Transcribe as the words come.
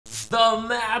The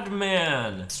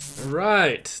Madman!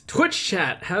 Right, Twitch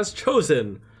chat has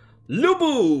chosen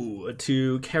Lubu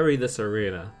to carry this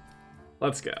arena.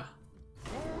 Let's go.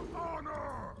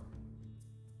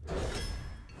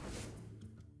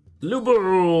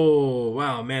 Lubu!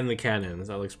 Wow, manly cannons.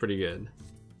 That looks pretty good.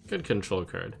 Good control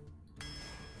card.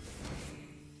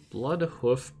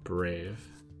 Bloodhoof Brave.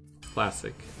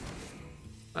 Classic.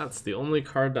 That's the only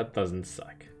card that doesn't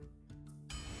suck.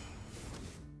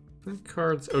 That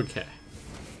card's okay.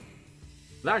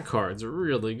 That card's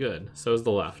really good. So is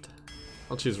the left.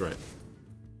 I'll choose right.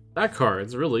 That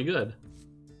card's really good.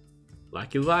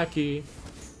 Lackey.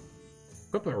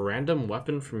 Equip a random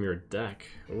weapon from your deck.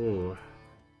 Ooh.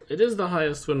 It is the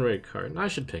highest win rate card. I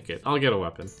should pick it. I'll get a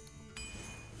weapon.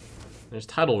 There's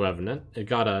Tidal Revenant. It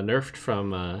got nerfed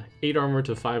from 8 armor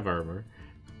to 5 armor,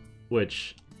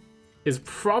 which is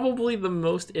probably the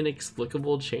most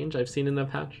inexplicable change I've seen in the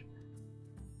patch.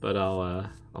 But I'll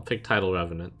pick Tidal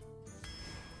Revenant.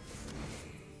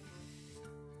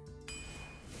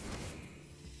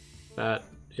 That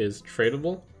is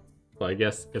tradable. Well, I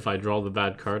guess if I draw the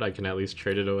bad card, I can at least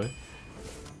trade it away.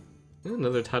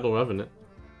 Another Tidal Revenant.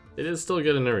 It is still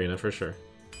good in Arena, for sure.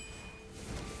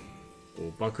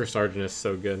 Oh, Bunker Sergeant is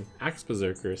so good. Axe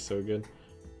Berserker is so good.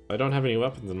 I don't have any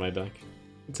weapons in my deck.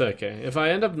 It's okay. If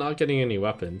I end up not getting any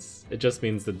weapons, it just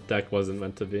means the deck wasn't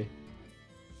meant to be.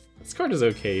 This card is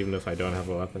okay even if I don't have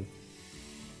a weapon.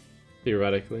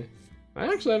 Theoretically.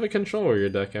 I actually have a control warrior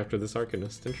deck after this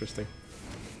Arcanist. Interesting.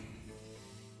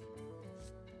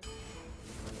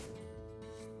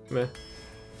 Meh.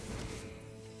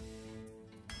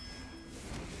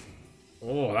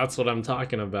 Oh, that's what I'm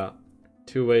talking about.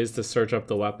 2 ways to search up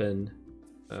the weapon.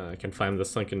 I can find the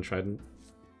Sunken Trident.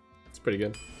 It's pretty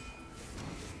good.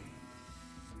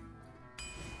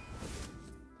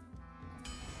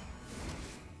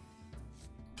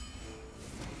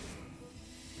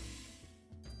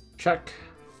 Check.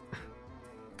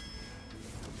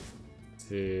 Let's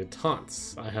see,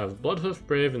 taunts. I have Bloodhoof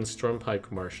Brave and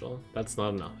Stormpike Marshal. That's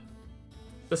not enough.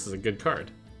 This is a good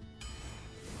card.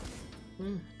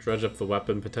 Dredge up the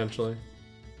weapon, potentially.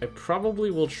 I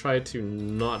probably will try to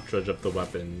not dredge up the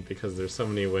weapon, because there's so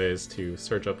many ways to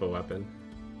search up a weapon.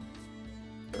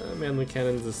 Manly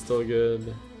Cannons is still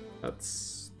good.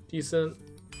 That's decent.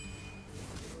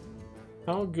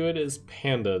 How good is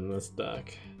Panda in this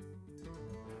deck?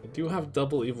 I do have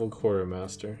double Evil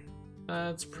Quartermaster.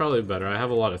 It's probably better. I have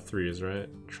a lot of 3s, right?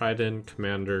 Trident,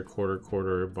 Commander,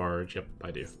 Quarter, Barge. Yep, I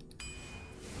do.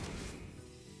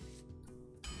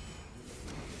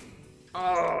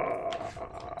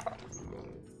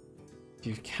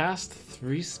 You've cast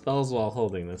 3 spells while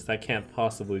holding this. That can't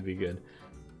possibly be good.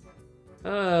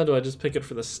 Do I just pick it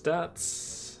for the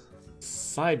stats?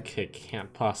 Sidekick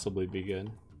can't possibly be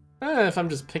good. If I'm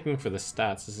just picking for the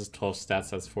stats, this is 12 stats,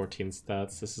 that's 14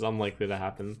 stats. This is unlikely to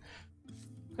happen.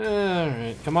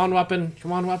 Alright, come on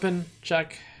weapon,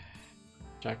 check.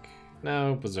 Check.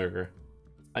 No, Berserker.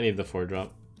 I need the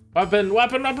 4-drop. Weapon!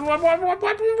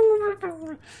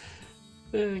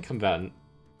 Combatant.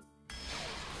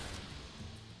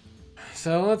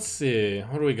 So let's see,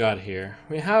 what do we got here?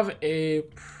 We have a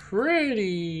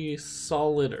pretty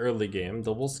solid early game,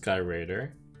 double Sky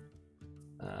Raider.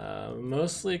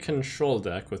 Mostly control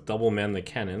deck with double manly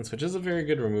cannons, which is a very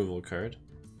good removal card.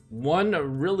 One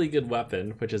really good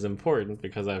weapon, which is important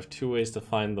because I have 2 ways to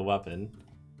find the weapon.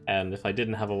 And if I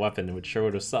didn't have a weapon, it sure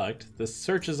would have sucked. This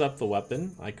searches up the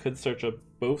weapon. I could search up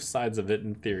both sides of it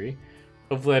in theory.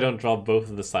 Hopefully I don't draw both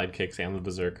of the sidekicks and the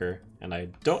Berserker, and I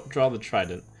don't draw the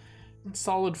Trident.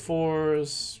 Solid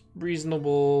 4s,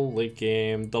 reasonable, late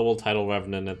game, double Tidal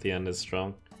Revenant at the end is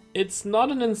strong. It's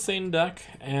not an insane deck,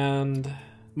 and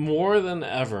more than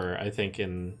ever, I think,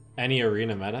 in any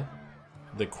arena meta,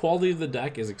 the quality of the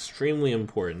deck is extremely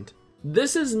important.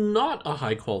 This is not a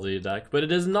high quality deck, but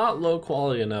it is not low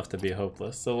quality enough to be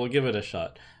hopeless, so we'll give it a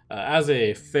shot. As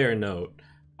a fair note,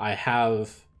 I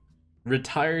have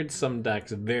retired some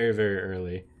decks very, very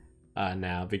early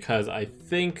now, because I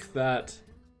think that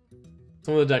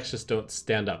some of the decks just don't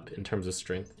stand up in terms of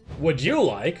strength. Would you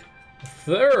like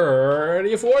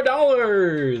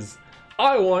 $34?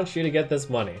 I want you to get this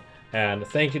money. And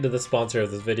thank you to the sponsor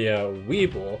of this video,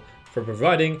 Weeble, for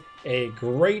providing a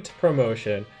great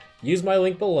promotion. Use my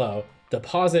link below,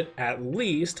 deposit at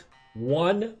least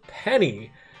 1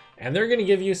 penny, and they're gonna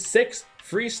give you 6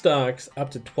 free stocks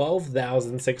up to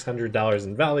 $12,600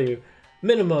 in value,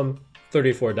 minimum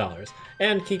 $34.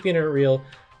 And keeping it real,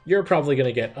 you're probably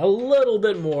gonna get a little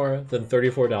bit more than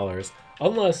 $34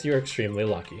 unless you're extremely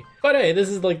lucky. But hey, this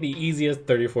is like the easiest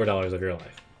 $34 of your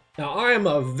life. Now, I am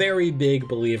a very big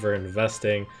believer in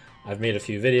investing. I've made a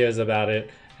few videos about it,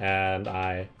 and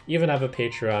I even have a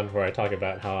Patreon where I talk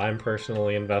about how I'm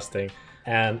personally investing.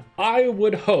 And I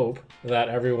would hope that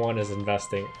everyone is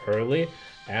investing early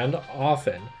and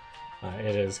often.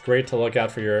 It is great to look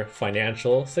out for your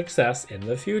financial success in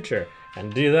the future.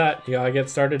 And to do that, you gotta get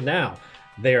started now.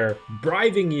 They're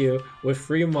bribing you with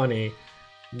free money.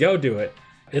 Go do it.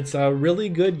 It's a really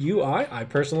good UI. I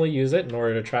personally use it in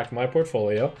order to track my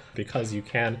portfolio because you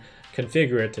can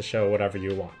configure it to show whatever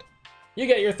you want. You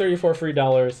get your 34 free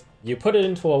dollars, you put it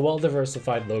into a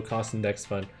well-diversified low-cost index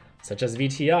fund, such as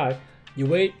VTI, you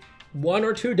wait 1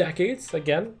 or 2 decades,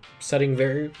 again, setting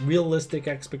very realistic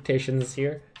expectations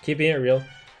here, keeping it real,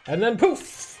 and then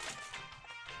poof!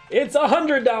 It's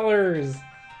 $100!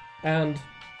 And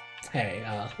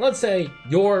hey, let's say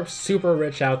you're super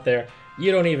rich out there,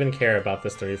 you don't even care about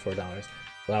this $34.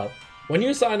 Well, when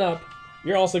you sign up,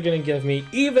 you're also going to give me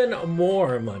even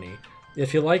more money.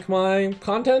 If you like my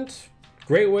content,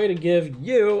 great way to give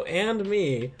you and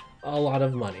me a lot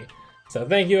of money. So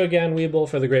thank you again, Weeble,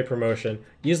 for the great promotion.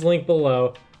 Use the link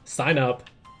below, sign up,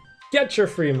 get your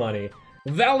free money.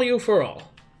 Value for all.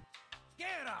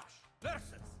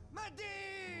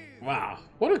 Wow,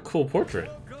 what a cool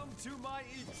portrait. Welcome to my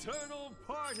eternal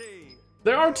party.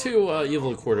 There are 2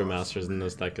 evil quartermasters in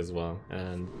this deck as well,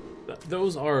 and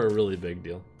those are a really big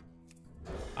deal.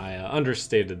 I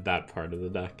understated that part of the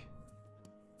deck.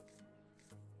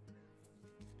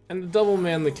 And the double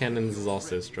man the cannons is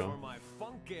also strong. My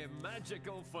funky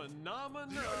magical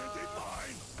phenomena.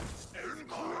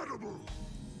 Incredible!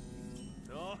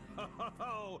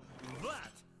 Oh,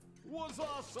 that was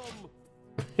awesome.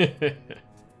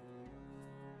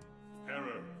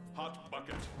 Error. Hot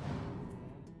bucket.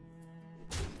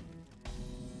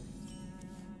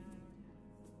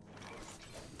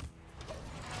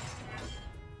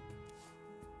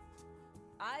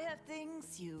 I have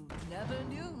things you never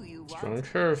knew you wanted. Strong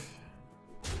turf.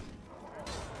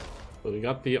 But we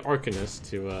got the Arcanist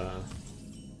to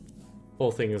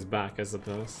pull things back, I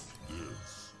suppose.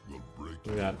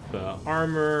 We got the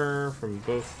armor from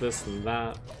both this and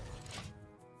that.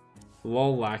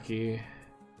 Lol lackey.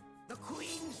 The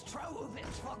Queen's trove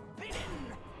is forbidden.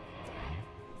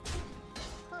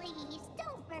 Please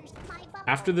don't burst my bubble.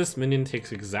 After this minion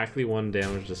takes exactly 1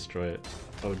 damage, destroy it.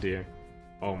 Oh dear.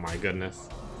 Oh my goodness.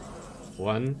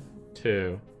 1,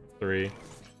 2, 3,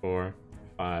 4,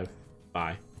 5.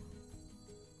 Bye.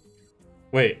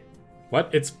 Wait. What?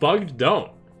 It's bugged?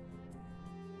 Don't.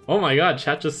 Oh my god,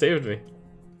 chat just saved me.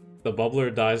 The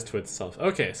bubbler dies to itself.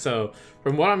 Okay, so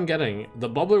from what I'm getting, the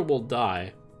bubbler will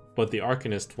die, but the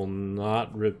Arcanist will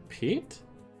not repeat?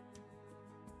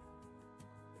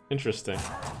 Interesting.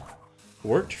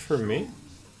 Worked for me?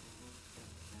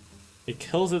 It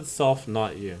kills itself,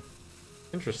 not you.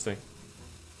 Interesting.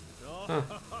 Huh.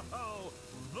 Oh,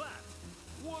 that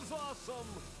was awesome.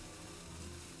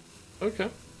 Okay.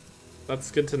 That's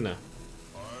good to know.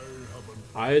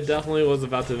 I definitely was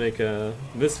about to make a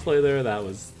misplay there that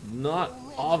was not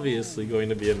obviously going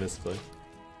to be a misplay.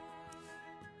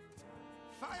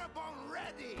 Firebomb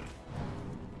ready!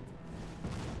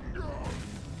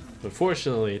 But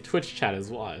fortunately, Twitch chat is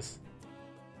wise.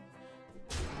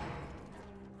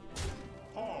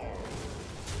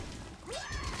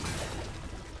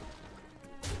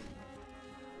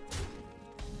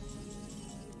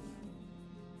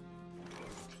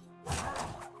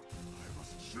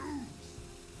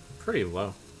 Pretty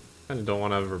low. Kinda don't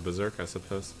want to have a berserk, I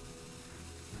suppose.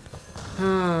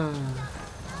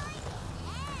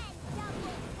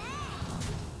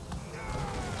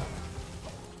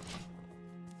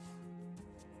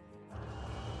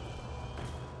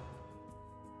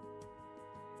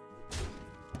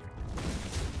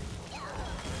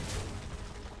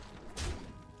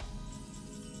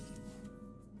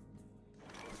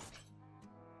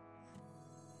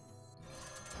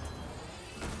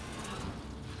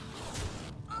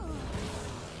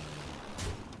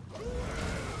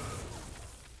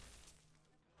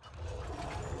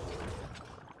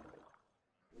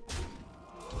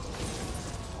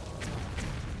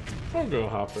 I'll go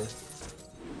Hopper.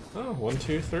 Oh, 1,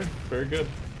 2, 3. Very good.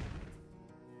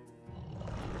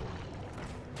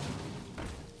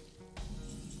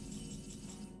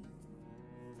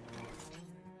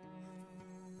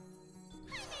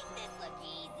 Make this look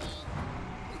easy.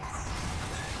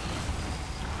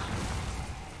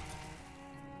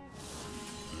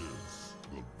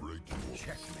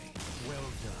 Checkmate. Well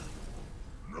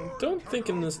done. I don't think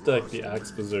in this deck the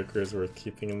Axe Berserker is worth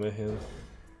keeping in the hand.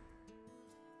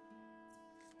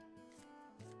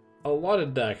 A lot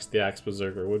of decks the Axe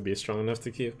Berserker would be strong enough to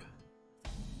keep.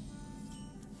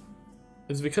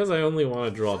 It's because I only want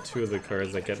to draw 2 of the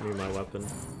cards that get me my weapon.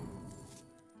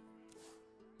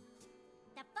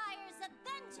 of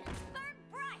vengeance burn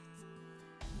bright.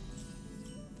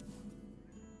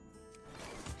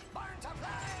 Burn to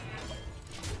flame!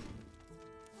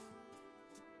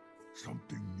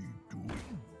 Something need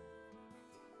doing.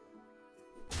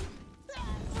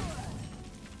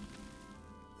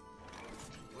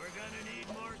 We're gonna need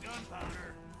more gunpowder.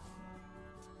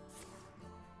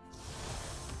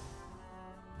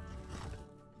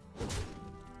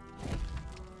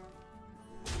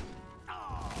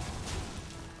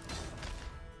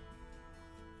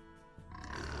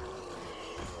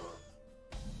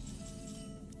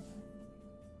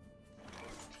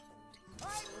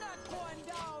 I'm not going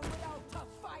down without a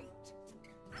fight!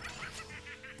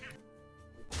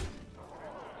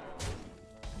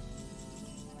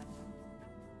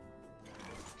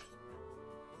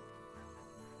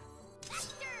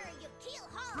 After you kill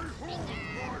hard. My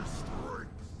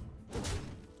strength.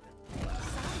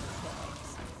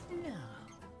 No.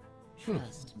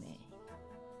 Trust me.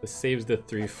 This saves the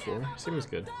 3-4. Seems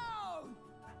good. Down!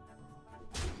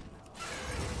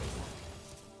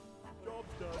 Job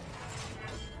done.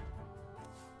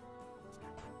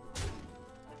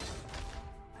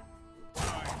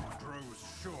 Time grows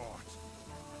short.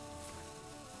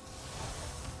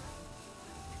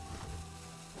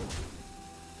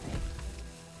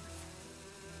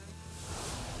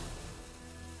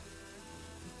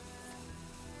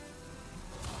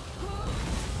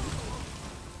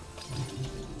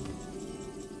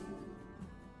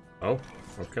 Oh,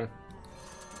 okay.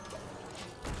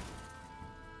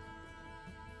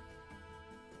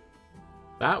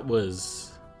 That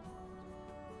was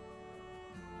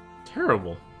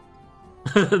terrible.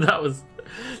 that was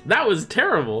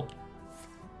terrible.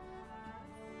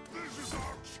 This is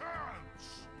our chance.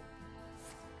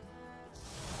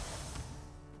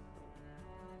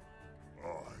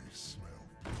 I smell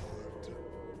blood.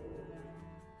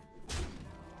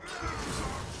 This is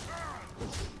our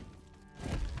chance.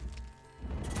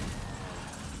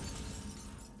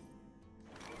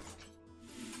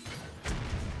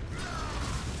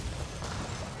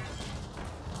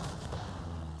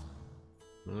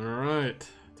 Alright,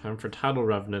 time for Tidal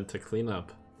Revenant to clean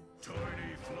up. Tiny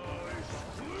flies,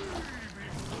 flee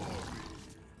before me.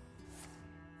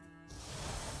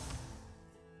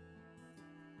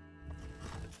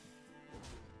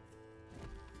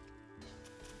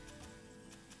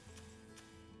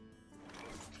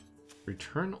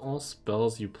 Return all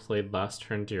spells you played last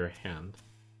turn to your hand.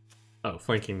 Oh,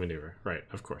 flanking maneuver. Right,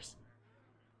 of course.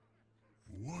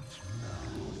 What now?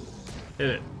 Hit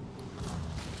it.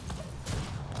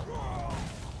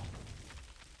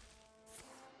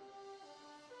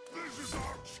 This is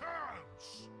our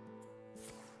chance.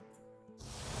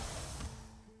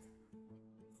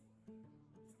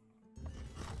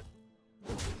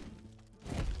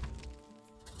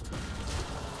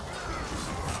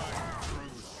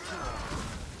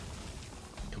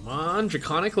 Come on,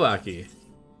 Draconic Lackey.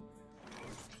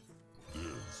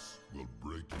 This will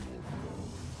break your bone.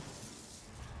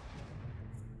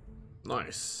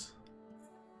 Nice.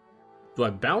 Do I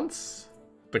bounce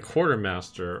the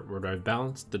Quartermaster or do I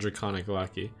bounce the Draconic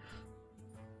Lackey?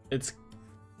 It's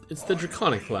the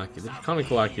Draconic Lackey. The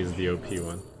Draconic Lackey is the OP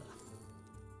one.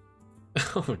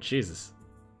 Oh, Jesus.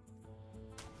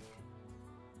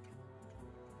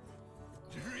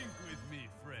 Drink with me,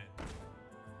 friend.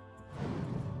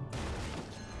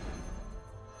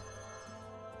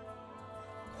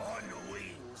 On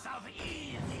wings of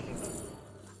evil!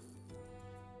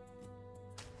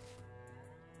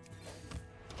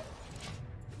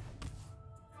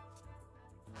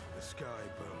 The sky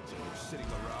burns and you're sitting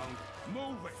around.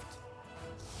 Move it.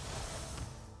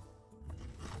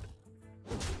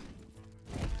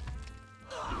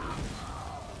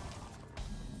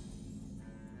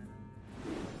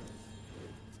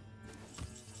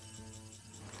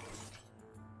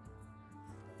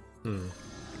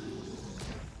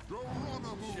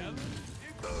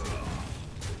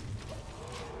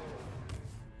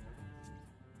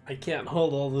 I can't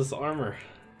hold all this armor.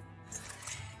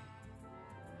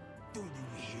 Do you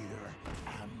hear,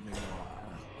 Amnor?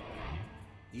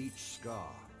 Each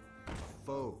scar, a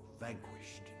foe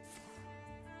vanquished.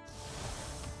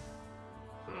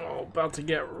 Oh, about to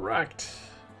get wrecked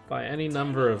by any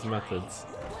number of methods.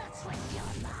 What's with your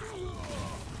mind?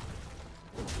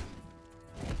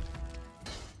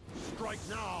 Strike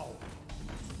now.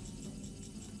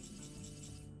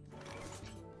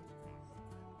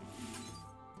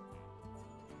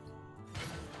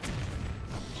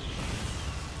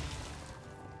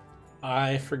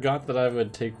 I forgot that I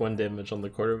would take 1 damage on the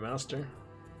Quartermaster.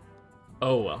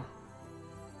 Oh well.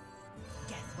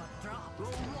 Guess what dropped?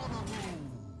 Behold my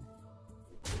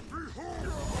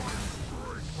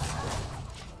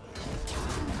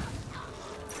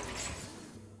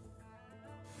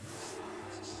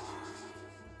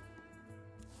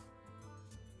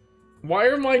Why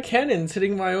are my cannons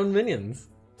hitting my own minions?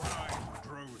 Time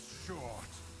grows short.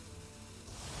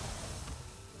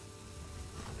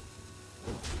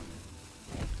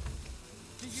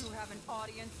 Do you have an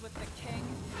audience with the king?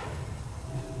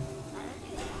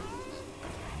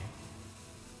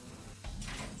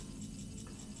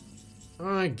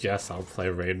 I guess I'll play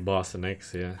Raid Boss and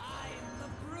Ixia. I am the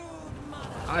brood mother.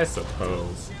 I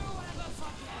suppose. You ever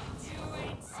forget? You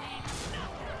ain't seen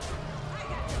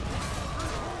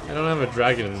I don't have a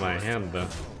dragon in my hand though.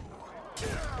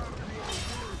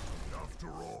 After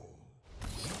all,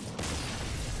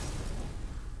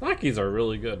 Lackeys are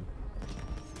really good.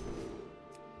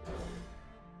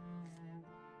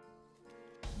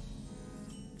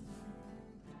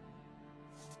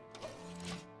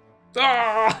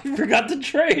 Ah, I forgot to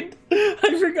trade.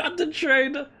 I forgot to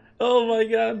trade. Oh my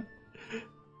god.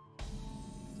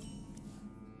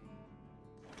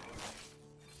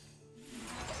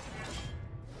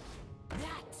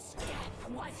 That step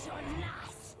was your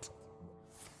last.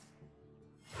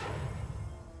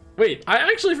 Wait, I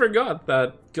actually forgot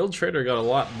that Guild Trader got a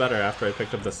lot better after I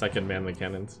picked up the second manly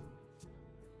cannons.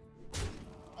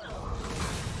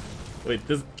 Wait,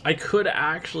 this I could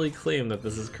actually claim that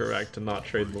this is correct to not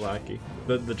trade the lackey,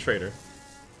 the trader.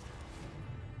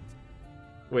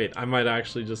 Wait, I might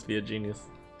actually just be a genius.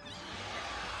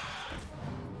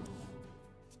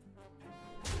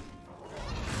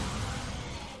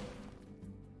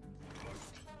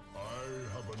 I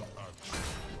have an action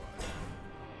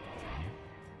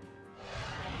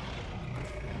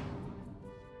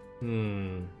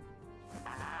plan.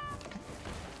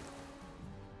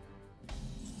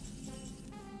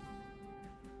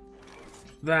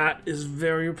 That is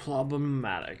very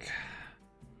problematic.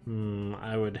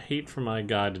 I would hate for my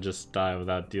guy to just die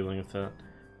without dealing with it.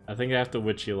 I think I have to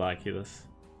witchy lackey this.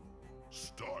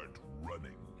 Start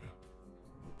running.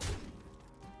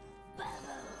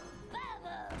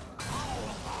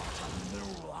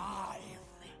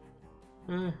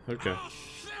 Okay.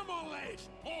 Assimilate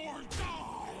or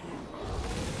die.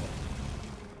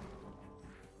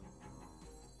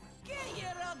 Get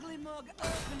your ugly mug out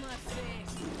of my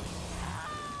face.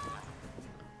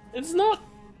 It's not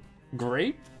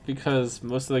great because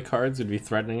most of the cards would be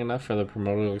threatening enough for the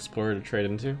Primordial Explorer to trade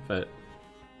into, but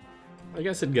I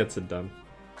guess it gets it done.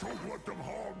 Don't let them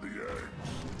harm the eggs.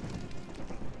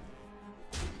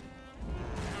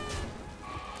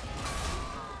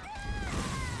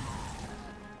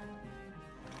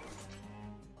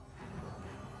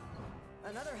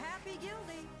 Another happy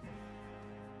guildie.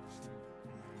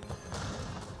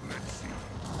 Let's see.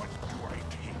 What do I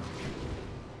take?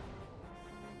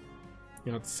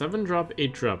 You got 7-drop,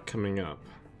 8-drop coming up.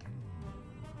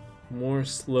 More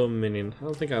slow minion. I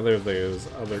don't think either of those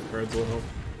other cards will help.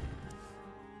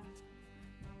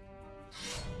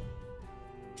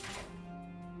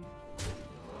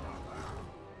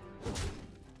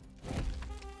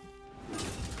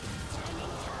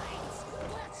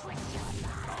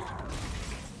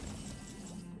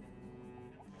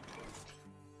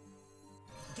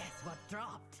 Guess what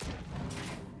dropped?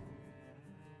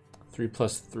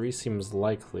 3+3 seems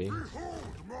likely. Behold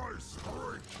my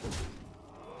strength.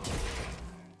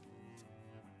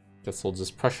 Guess we'll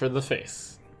just pressure the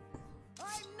face. I'm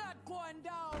not going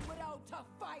down without a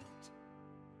fight.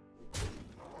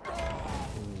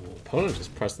 Opponent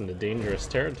just pressed into dangerous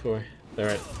territory. They're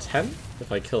at 10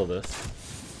 if I kill this.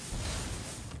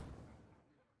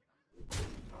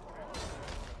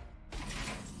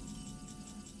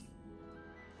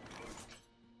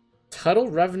 Tidal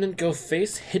Revenant go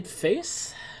face, hit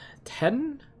face?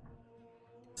 10?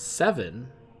 7?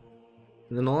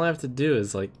 And then all I have to do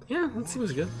is like, yeah, that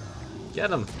seems good. Get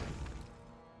him.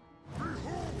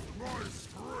 Behold my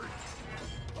strength.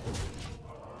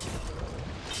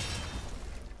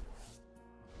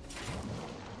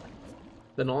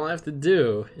 Then all I have to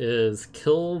do is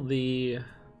kill the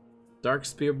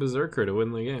Darkspear Berserker to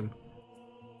win the game.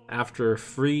 After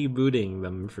freebooting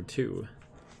them for 2.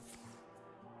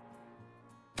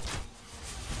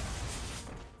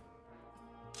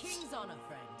 King's on a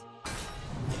friend.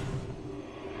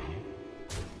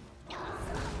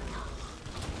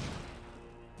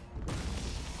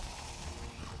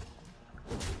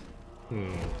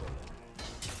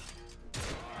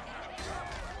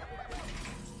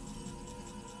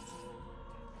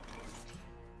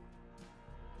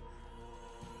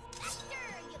 Faster,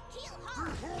 you keel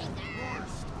hard. My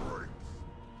strength.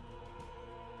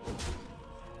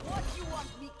 What you want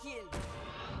me killed?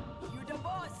 You the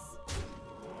boss.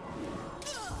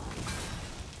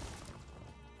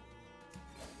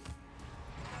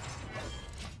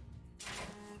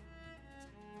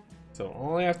 So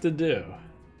all I have to do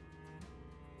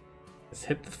Just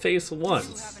hit the face You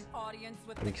once have an audience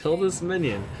with and the kill king. this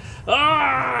minion.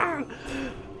 Ah!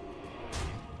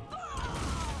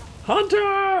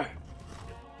 Hunter!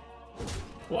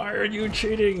 Why are you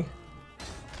cheating?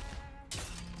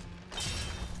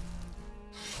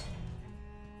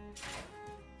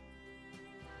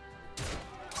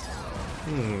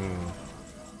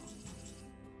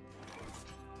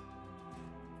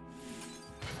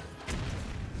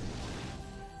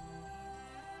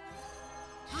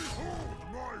 Behold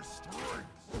my strength!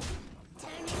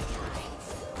 Turning tides.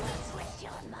 What's with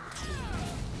your mind?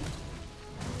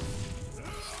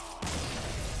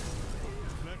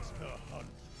 Next hunt.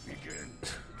 Begin.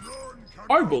 None can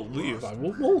I believe I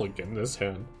will mulligan this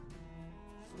hand.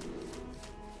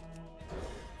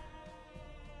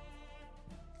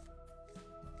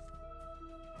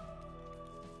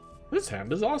 This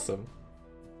hand is awesome.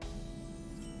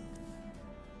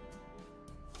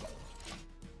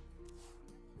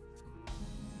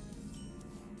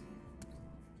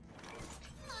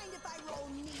 Mind if I roll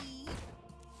knee?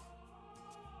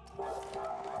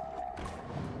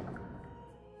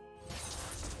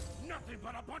 Nothing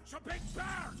but a bunch of big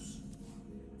bears!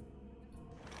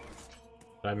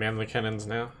 Should I man the cannons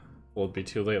now? Will it be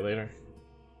too late later?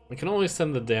 We can always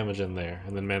send the damage in there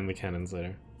and then man the cannons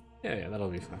later. Yeah, that'll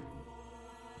be fine.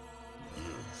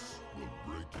 This will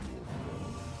break your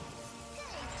fall.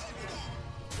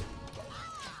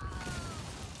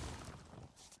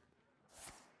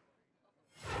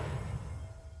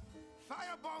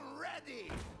 Firebomb ready!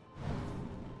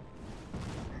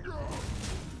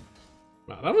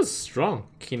 Wow, that was strong.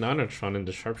 Keenanatron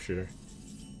into Sharpshooter.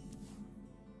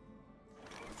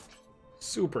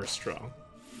 Super strong.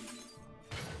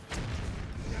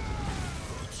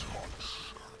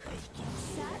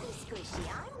 Sorry, Squishy,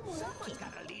 I'm working.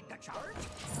 Gotta lead the charge.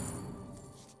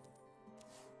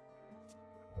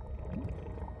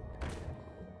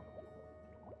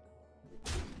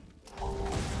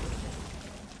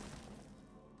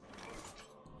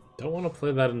 Don't want to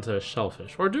play that into a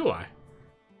Shellfish, or do I?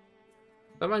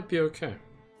 That might be okay.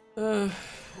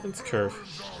 Let's curve.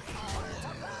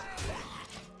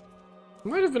 It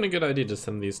might have been a good idea to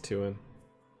send these two in.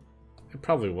 It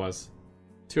probably was.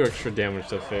 2 extra damage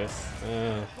to face.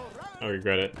 I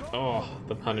regret it. Oh,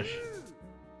 the punish.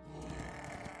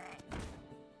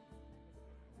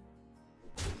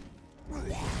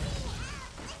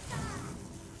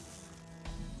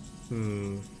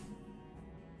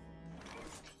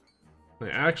 I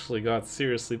actually got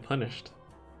seriously punished.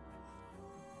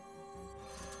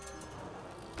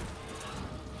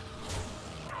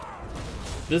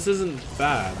 This isn't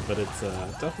bad, but it's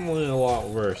definitely a lot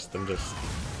worse than just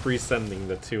free-sending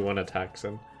the 2-1 attacks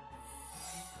in.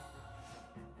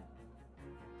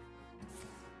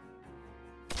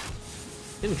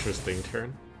 Interesting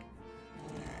turn.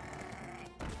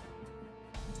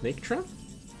 Snake trap?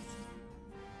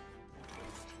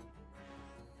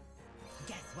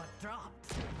 Guess what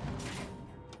dropped?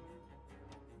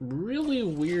 Really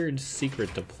weird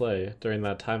secret to play during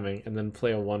that timing and then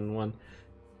play a 1-1.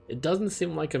 It doesn't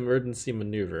seem like emergency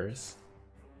maneuvers.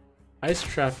 Ice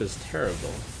trap is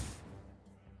terrible.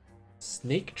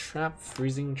 Snake trap,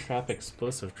 freezing trap,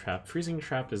 explosive trap. Freezing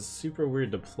trap is super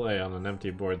weird to play on an empty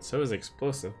board, so is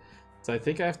explosive. So I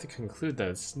think I have to conclude that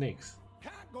it's snakes.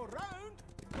 Can't go round,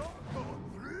 don't go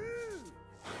through.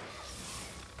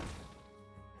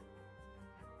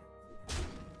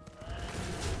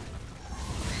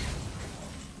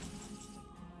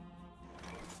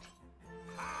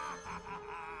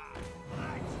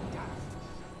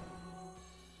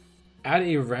 Add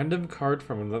a random card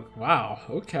from another. Wow,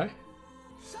 okay.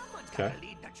 Someone's Okay. gotta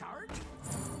lead the charge.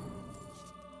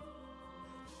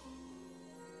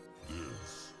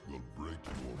 This will break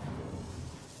your fall.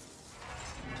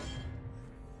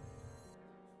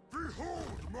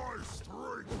 Behold my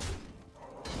strength!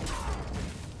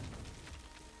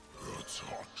 That's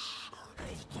hot.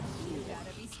 You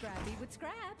gotta be scrappy with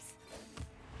scraps.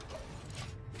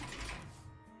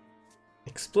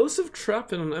 Explosive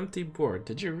trap in an empty board.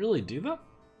 Did you really do that?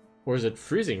 Or is it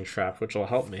freezing trap, which will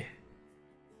help me?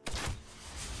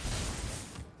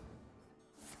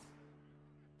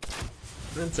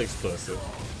 It's explosive.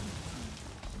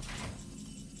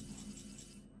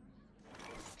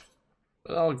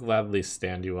 But I'll gladly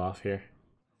stand you off here.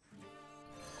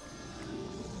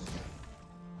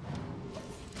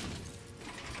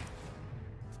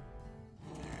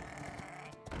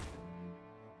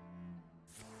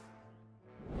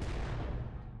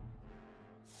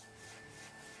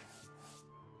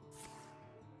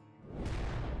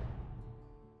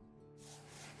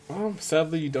 Well,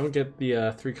 sadly you don't get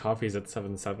the 3 coffees at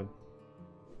 7-7.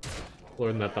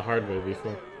 Learned that the hard way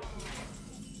before.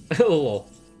 Lol.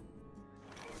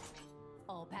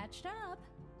 All patched up.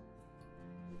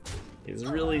 He's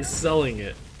really selling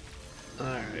it.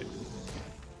 Alright.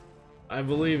 I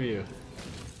believe you.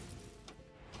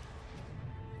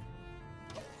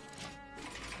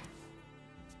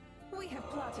 We have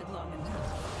plotted long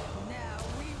enough. Now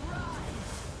we run.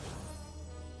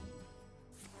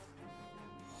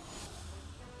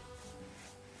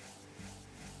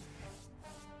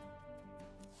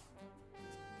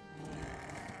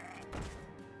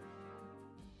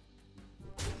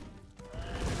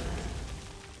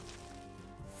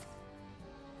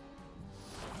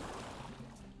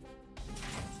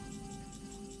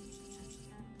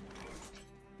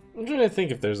 I'm trying to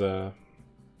think if there's a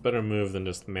better move than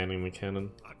just manning the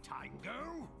cannon. A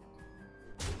tango?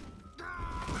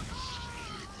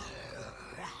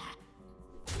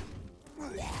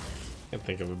 Can't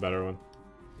think of a better one.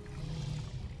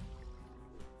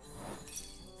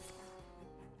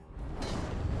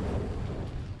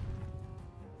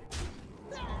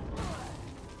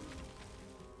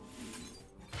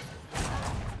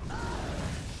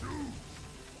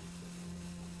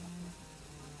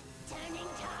 Turning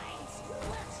tides.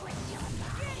 We'll switch your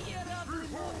mind. Get your ugly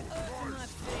little earth in my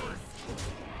face.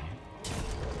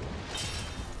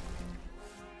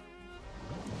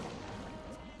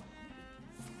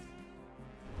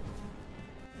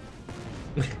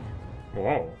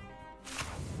 Whoa.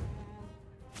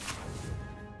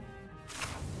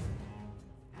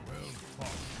 Well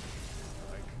fought.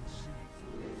 I can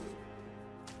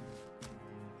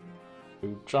see.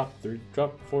 2 drop, 3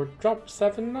 drop, 4 drop,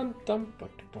 7 undum.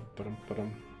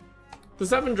 The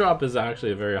 7 drop is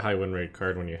actually a very high win rate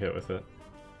card when you hit with it.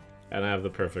 And I have the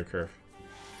perfect curve.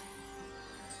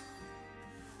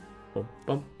 Bum,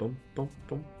 bum, bum, bum,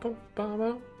 bum, bum,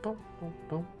 bum, bum, bum,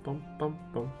 bum, bum, bum,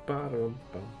 bum, ba-dum,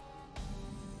 bum.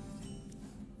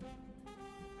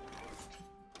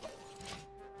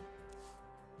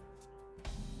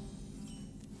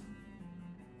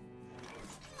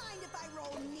 Mind if I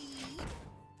roll knee?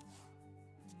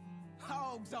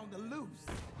 Hogs on the loose.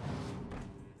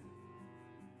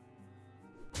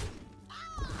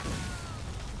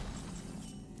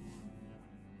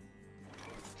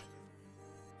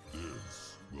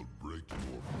 This will break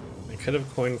your I could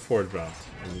have coin 4 dropped,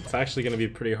 and it's actually going to be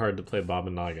pretty hard to play Baba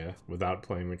Naga without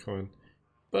playing the coin.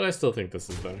 But I still think this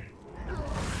is better.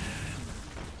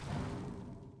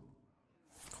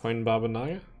 Coin Baba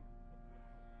Naga?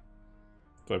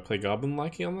 Do I play Goblin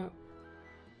Lackey on that?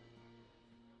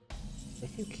 I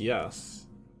think yes.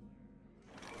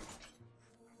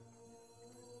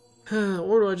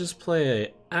 Or do I just play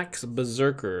a Axe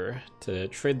Berserker to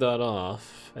trade that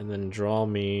off and then draw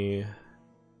me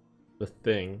the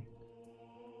thing?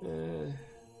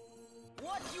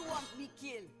 What you want me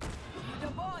kill? You the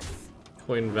boss.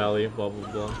 Coin Valley, blah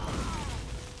blah blah.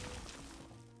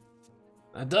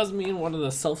 That does mean one of the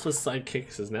selfless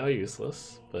sidekicks is now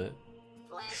useless, but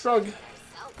shrug. So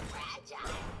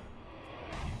fragile.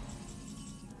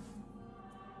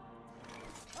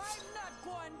 I'm not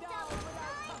going down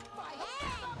without a fight.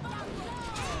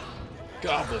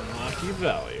 Goblin Lackey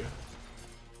value.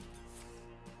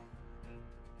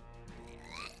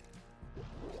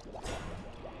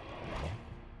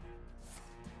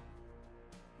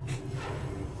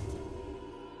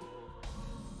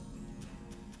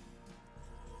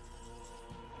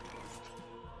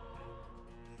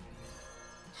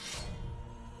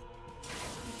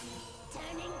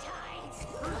 Turning tides.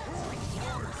 We'll switch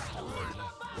your mind.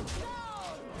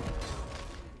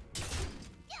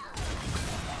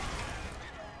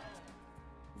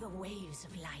 The waves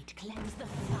of light cleanse the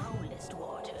foulest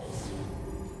waters.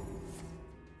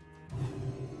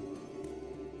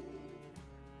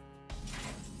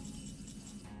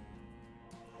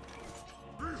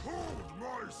 behold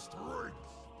my strength.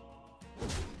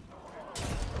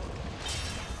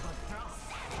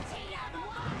 Sanity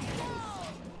unwind.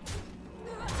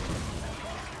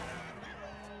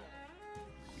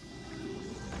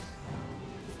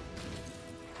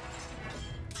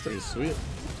 Pretty sweet.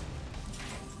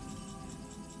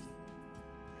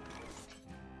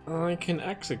 I can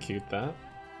execute that.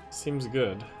 Seems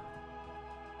good.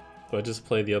 Do I just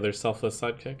play the other selfless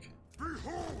sidekick?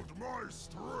 Behold my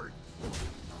strength.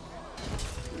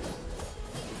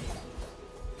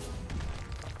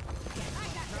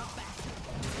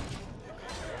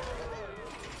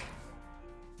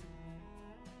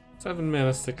 Seven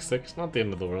mana, 6/6. Not the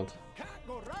end of the world. Can't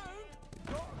go round,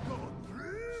 gotta go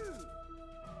through.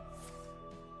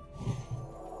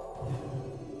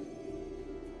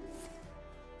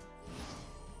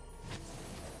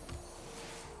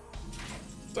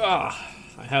 Ah,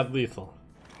 I had lethal.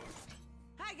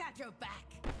 I got your back.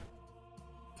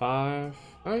 5.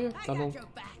 Oh yeah, that'll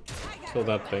kill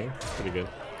that thing. Pretty good.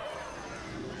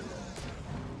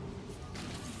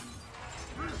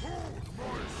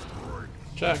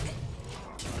 Check.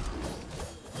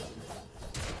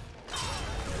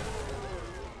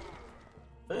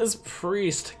 This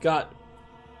priest got...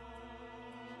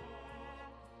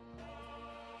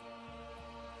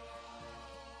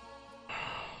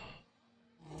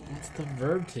 What's the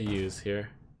verb to use here?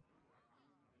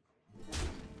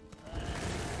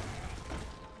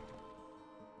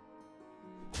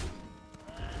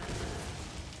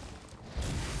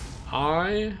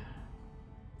 I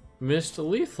missed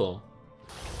lethal.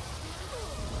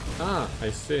 Ah, I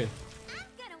see.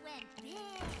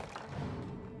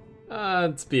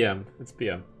 It's BM. It's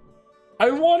BM. I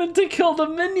wanted to kill the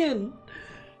minion!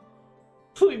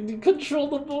 Control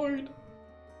the board.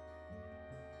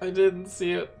 I didn't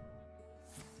see it.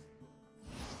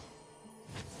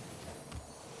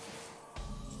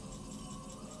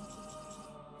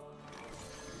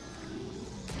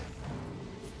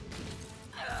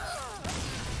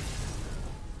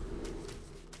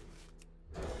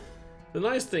 The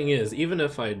nice thing is, even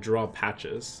if I draw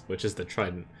patches, which is the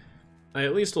trident, I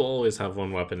at least will always have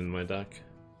one weapon in my deck.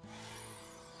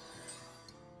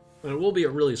 And it will be a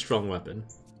really strong weapon.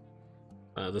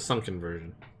 The sunken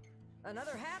version.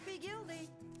 Another happy guildie.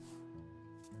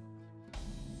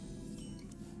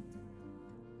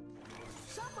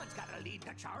 Someone's gotta lead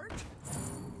the charge.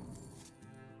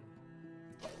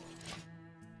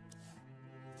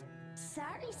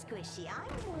 Sorry, Squishy,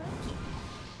 I'm working.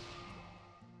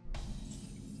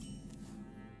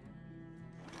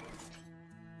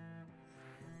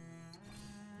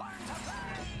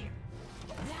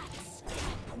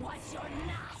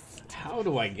 How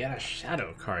do I get a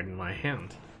shadow card in my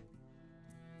hand?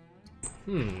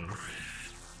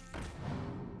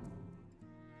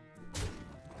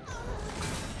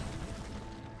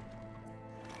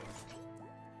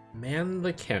 Man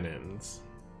the cannons.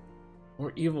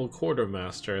 Or evil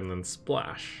quartermaster and then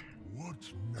splash.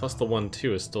 Plus the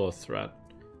 1/2 is still a threat.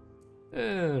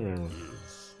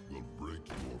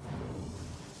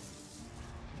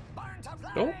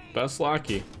 Oh, best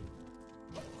lucky.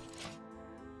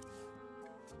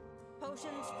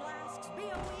 Potions, flasks,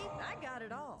 BOE, I got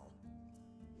it all.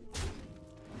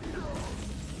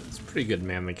 It's pretty good,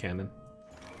 man the cannon.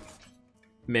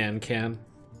 Man can.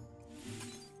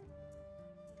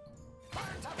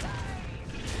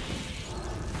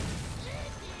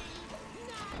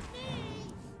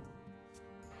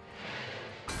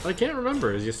 I can't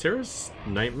remember. Is Ysera's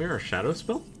Nightmare a shadow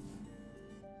spell?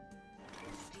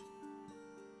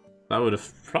 That would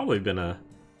have probably been a...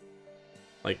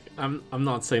 Like, I'm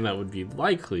not saying that would be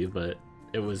likely, but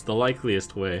it was the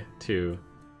likeliest way to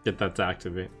get that to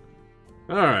activate.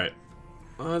 Alright,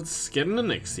 let's get an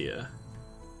Onyxia.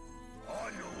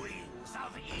 On wings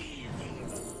of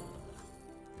evil.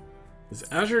 Is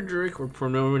Azure Drake or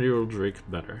Primordial Drake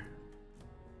better?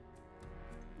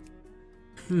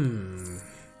 I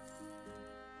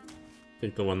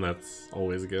think the one that's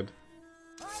always good.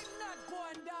 I'm not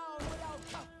going down without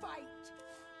a fight.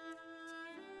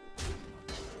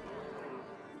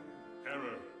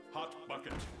 Error. Hot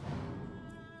bucket.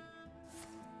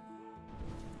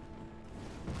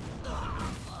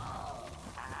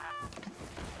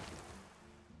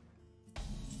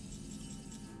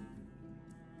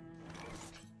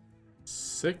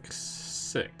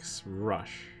 Six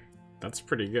rush. That's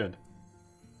pretty good.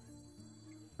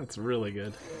 That's really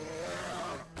good.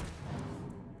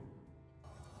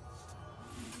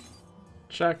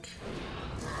 Check.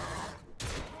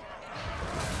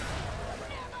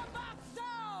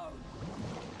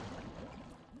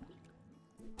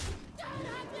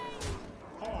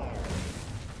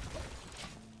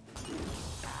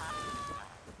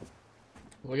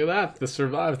 Look at that, this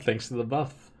survived thanks to the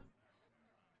buff.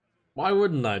 Why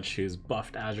wouldn't I choose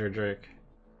buffed Azure Drake?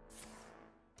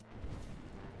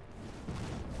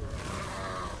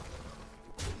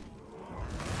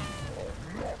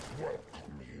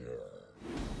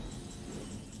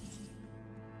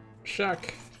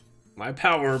 Check. My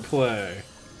power play.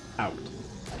 Out.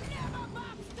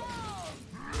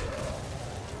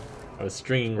 I was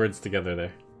stringing words together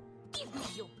there. Give me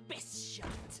your best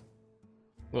shot.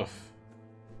 Oof.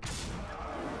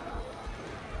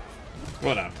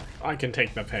 Whatever. I can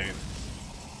take the pain.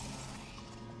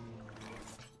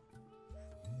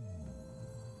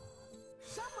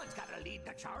 Someone's gotta lead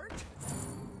the charge.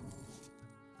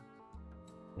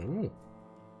 Ooh.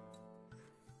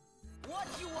 What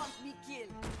you want me kill?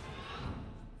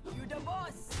 You the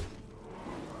boss.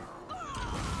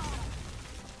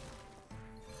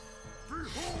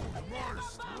 Behold my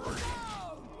strength.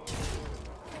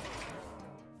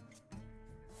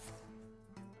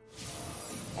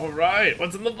 Alright,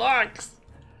 what's in the box?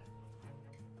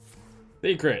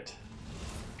 Secret.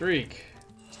 Streak.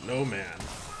 Snowman.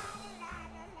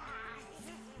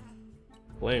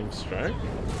 Flame Strike.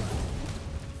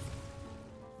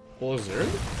 Blizzard.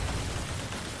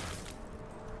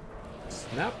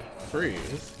 Snap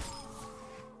Freeze.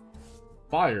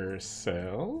 Fire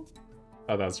Sale.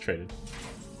 Oh, that's traded.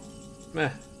 Meh.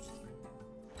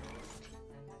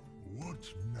 What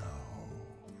now?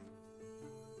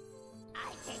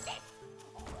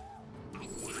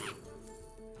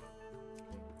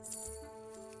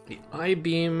 The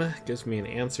I-Beam gives me an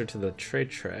answer to the trade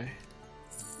tray.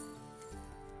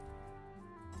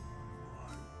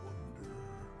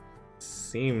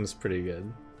 Seems pretty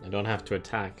good. I don't have to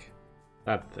attack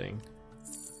that thing.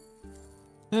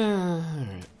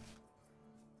 Alright.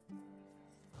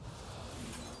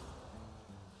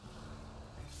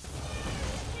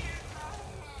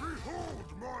 Behold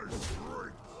my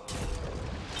strength!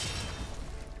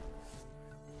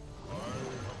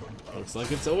 Looks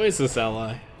like it's Oasis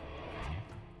Ally.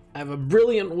 I have a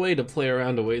brilliant way to play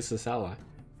around Oasis Ally.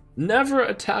 Never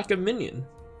attack a minion.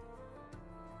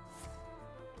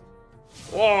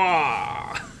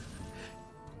 Whoa!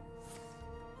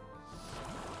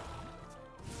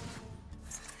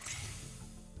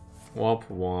 Womp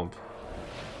womp.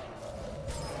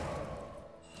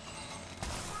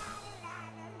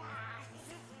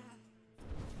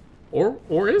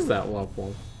 Or is that womp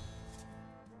womp?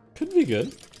 Could be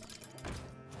good.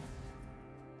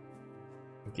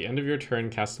 At the end of your turn,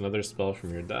 cast another spell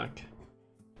from your deck.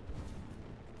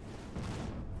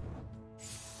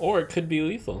 Or it could be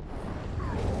lethal.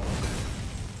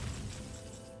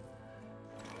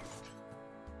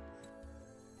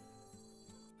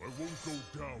 I won't go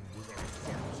down without a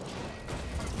fight.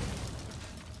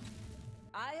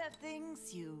 I have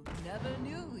things you never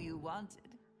knew you wanted.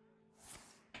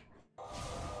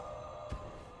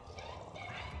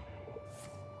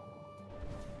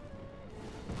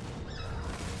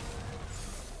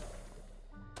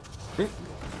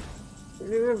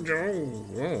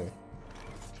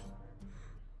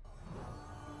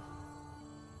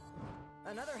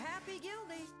 Another happy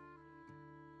guildie.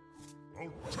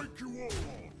 I'll take you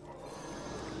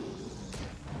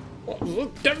all on.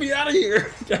 Look, get me out of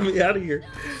here! Get me out of here!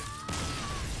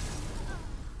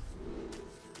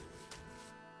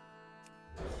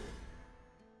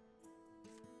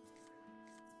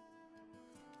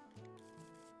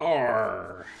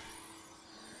 Arr!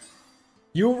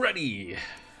 You ready?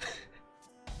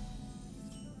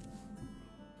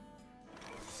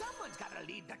 Someone's gotta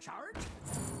lead the charge.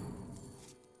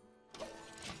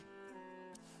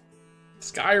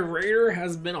 Sky Raider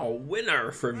has been a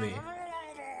winner for me.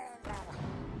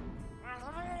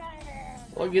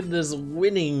 Look at this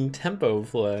winning tempo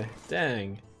play.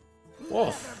 Dang.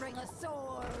 Woof. Bring a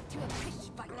sword to a fish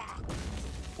bite.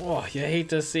 Oh, you hate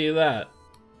to see that.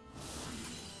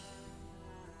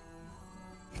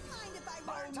 Mind if I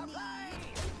burn me?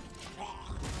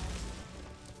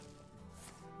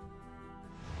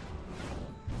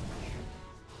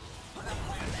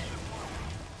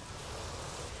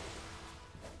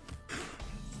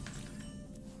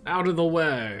 Out of the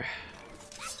way.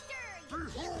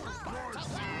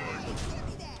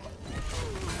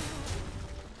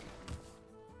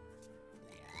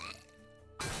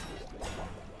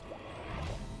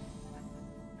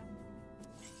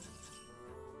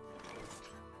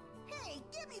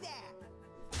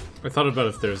 I thought about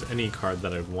if there's any card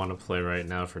that I'd want to play right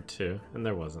now for 2, and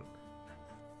there wasn't.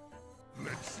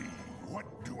 Let's see, what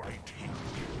do I take?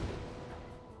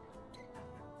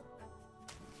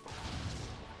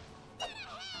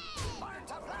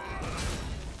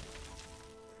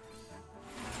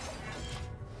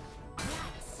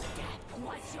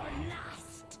 What's your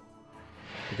last?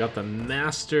 We got the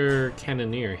Master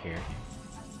Cannoneer here.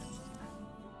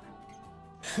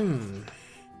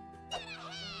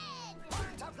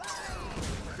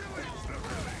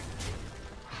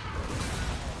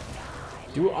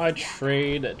 Do I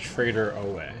trade Trader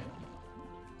away?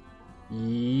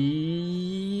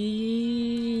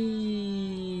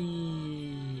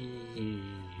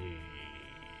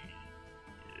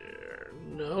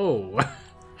 No.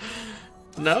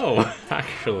 No,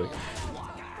 actually.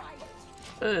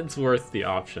 It's worth the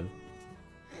option.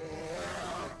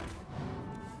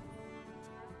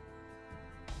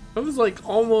 I was like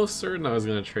almost certain I was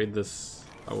gonna trade this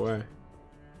away.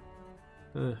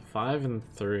 5 and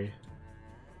 3.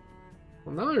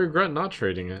 Well, now I regret not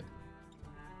trading it.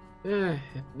 Yeah,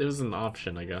 it was an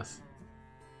option, I guess.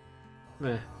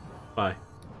 Bye.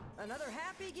 Another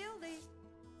happy guildie.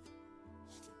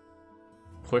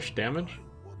 Push damage?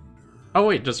 Oh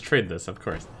wait, just trade this, of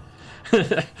course.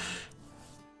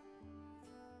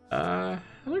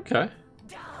 Okay.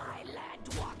 Die,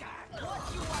 Landwalker!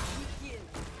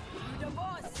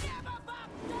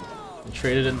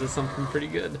 Traded into something pretty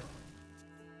good.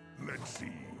 Let's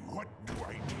see, what do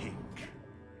I take?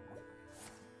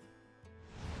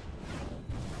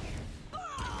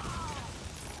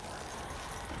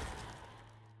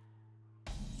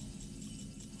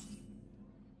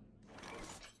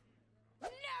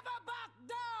 Never back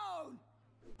down!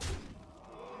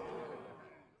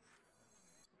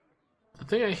 The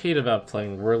thing I hate about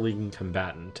playing Whirling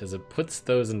Combatant is it puts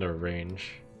those into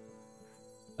range.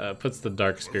 Puts the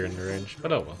Dark Spear into range,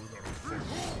 but oh well.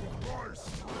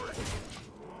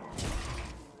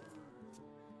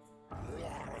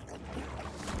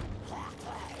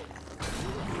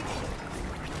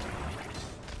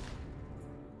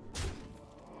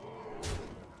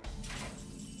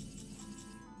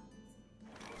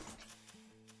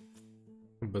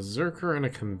 A Berserker and a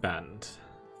Combatant.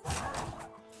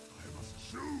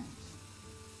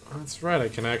 That's right, I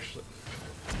can actually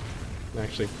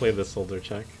play the Soldier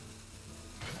check.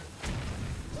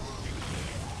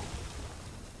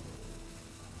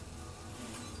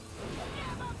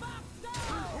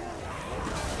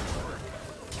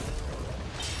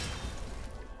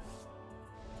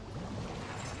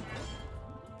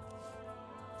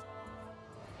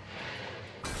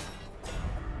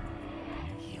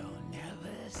 You'll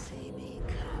never see me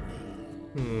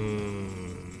coming.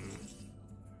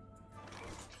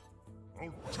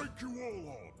 I'll take you all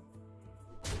on.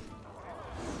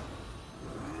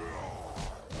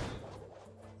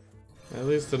 At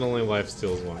least it only life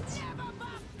steals once.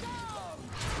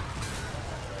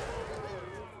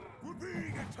 We're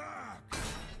being attacked.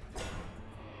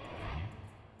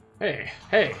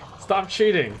 Hey, stop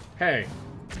cheating! Hey.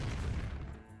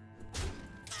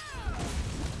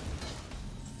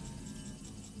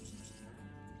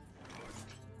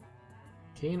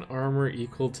 Gain armor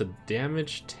equal to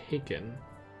damage taken.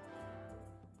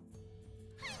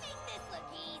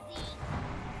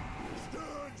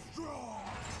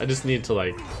 I just need to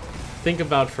like think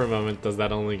about for a moment, does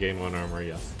that only gain 1 armor?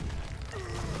 Yes.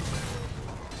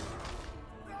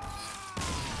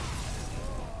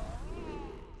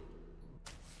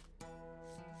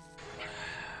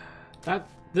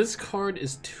 This card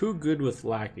is too good with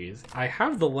lackeys. I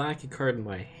have the lackey card in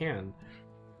my hand.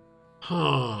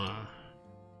 Huh.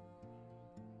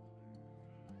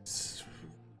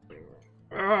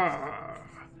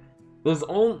 Those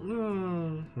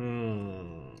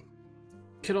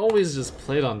could always just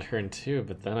play it on turn 2,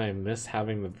 but then I miss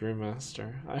having the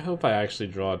Brewmaster. I hope I actually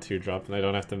draw a 2-drop and I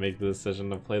don't have to make the decision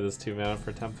to play this 2 mana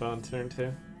for tempo on turn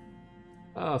 2.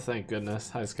 Oh, thank goodness.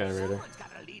 Hi, Sky Raider. Someone's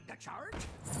gotta lead the charge.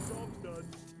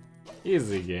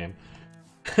 Easy game.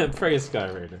 Praise Sky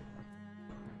Raider.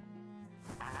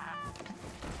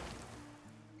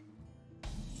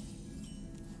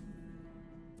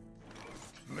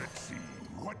 Let's see,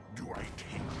 what do I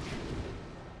take?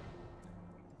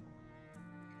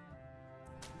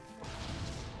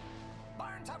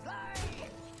 Burn to fly!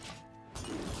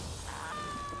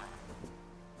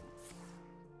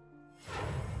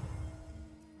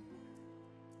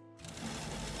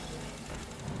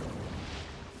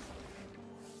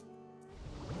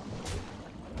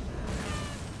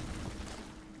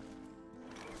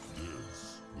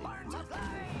 Burn to fly!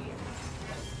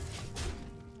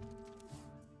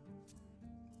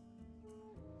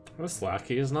 This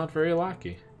lackey is not very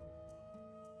lackey.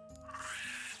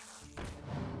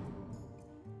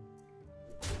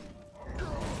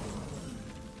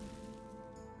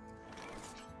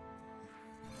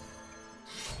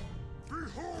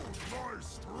 Behold my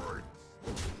strength!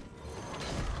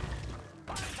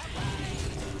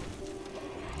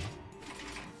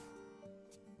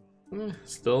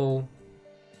 Still...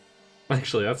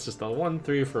 Actually, that's just a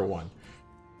 1-3 for 1.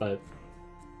 But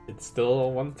it's still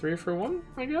a 1-3 for 1,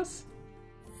 I guess?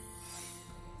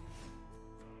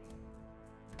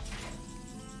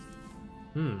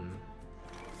 Behold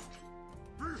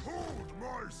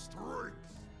my strength!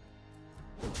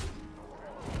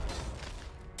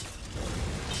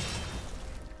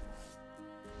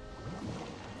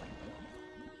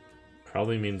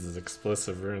 Probably means his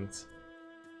explosive runes.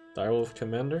 Direwolf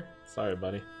Commander? Sorry,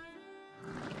 buddy.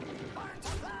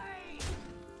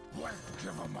 Let's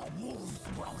give him a wolf's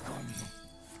welcome!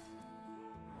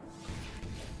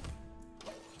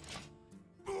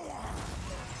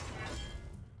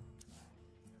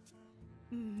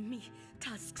 Me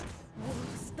tusks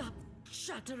won't stop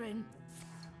shattering.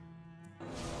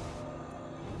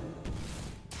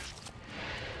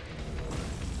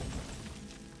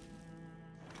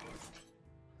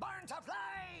 Burn to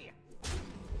fly!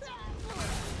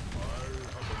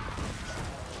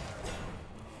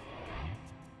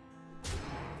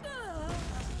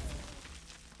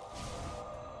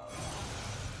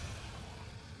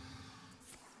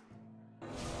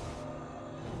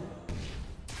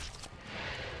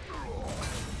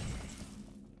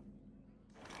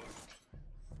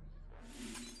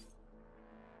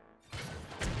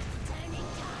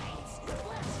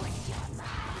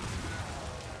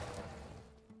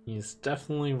 He's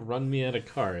definitely run me out of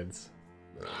cards.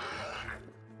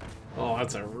 Oh,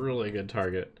 that's a really good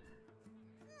target.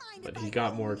 But he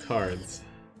got more cards.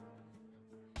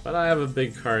 But I have a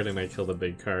big card and I killed a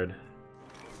big card.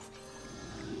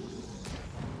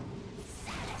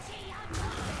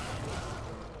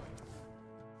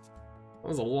 That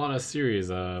was a lot of series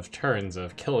of turns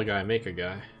of kill a guy, make a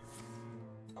guy.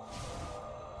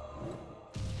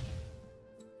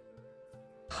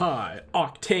 High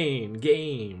octane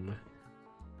game.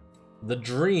 The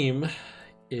dream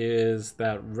is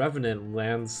that Revenant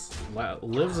lives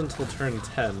until turn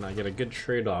 10. I get a good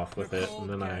trade-off with it, and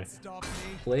then I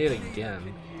play it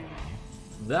again.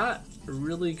 That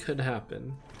really could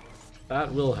happen.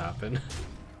 That will happen.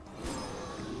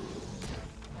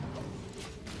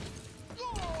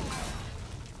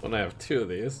 When I have two of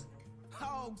these.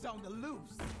 Hogs on the loose.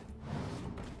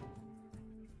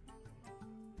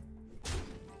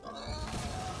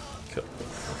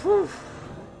 Whew.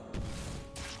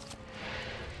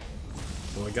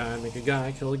 Kill a guy, make a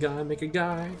guy, kill a guy, make a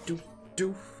guy, doof,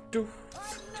 doof, doof.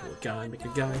 Kill a guy, make a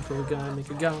guy, kill a guy, make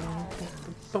a guy.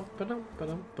 Bum, ba-dum,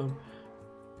 ba-dum, bum.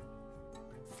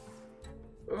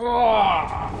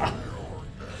 Oh!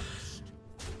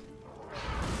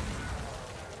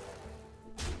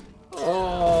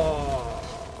 Oh!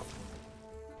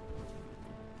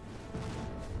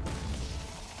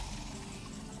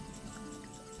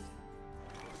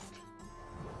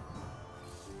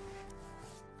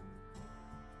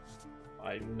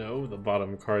 I know the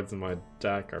bottom cards in my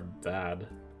deck are bad.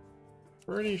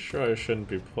 Pretty sure I shouldn't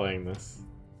be playing this.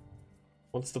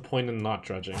 What's the point in not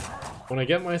dredging? When I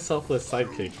get my selfless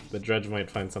sidekick, the dredge might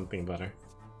find something better.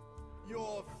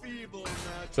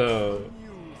 So,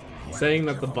 saying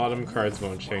that the bottom cards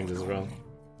won't change is wrong.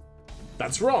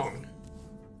 That's wrong!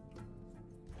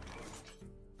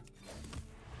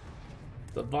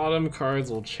 The bottom cards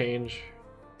will change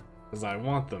as I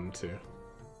want them to.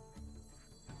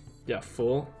 Yeah,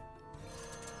 fool.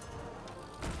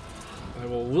 I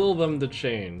will will them to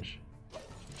change.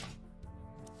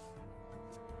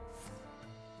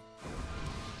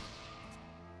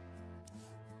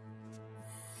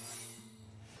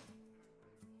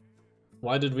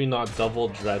 Why did we not double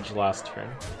dredge last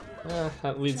turn?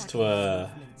 That leads to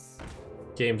a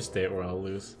game state where I'll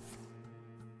lose.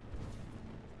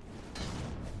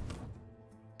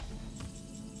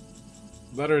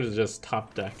 Better to just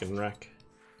top deck and wreck.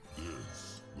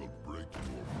 This will break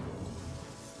your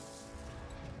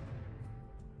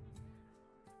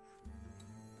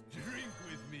Drink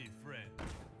with me, friend.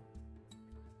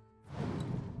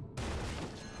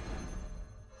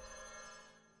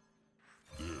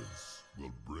 This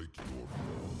will break your fall.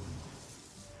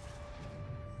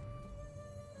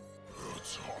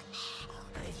 That's hot.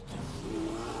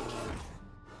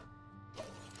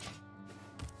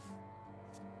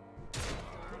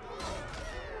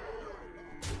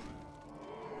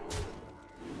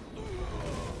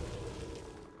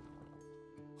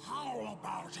 How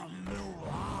about a new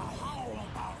lie? How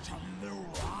about a new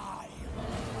lie?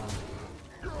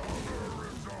 Gather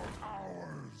is all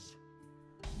ours.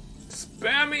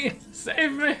 Spammy!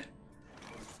 Save me!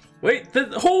 Wait,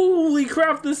 holy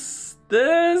crap, this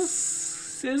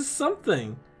is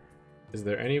something! Is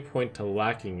there any point to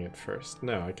lacking it first?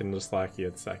 No, I can just lackey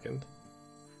it second.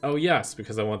 Oh yes,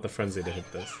 because I want the frenzy to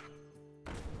hit this.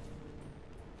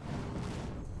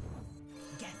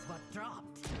 Guess what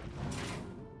dropped?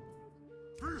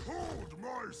 Behold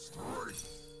my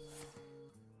strength.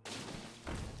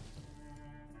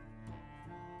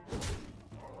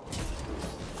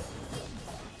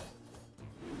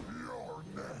 You're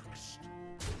next.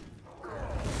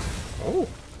 Oh!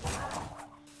 I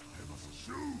must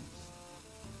choose.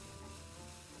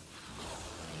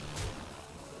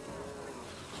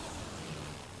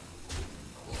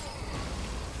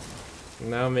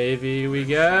 Now maybe we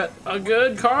get a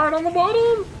good card on the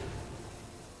bottom?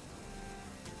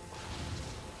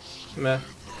 Meh.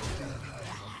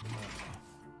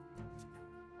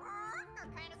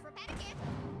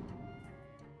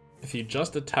 If you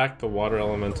just attack the water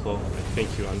elemental, I think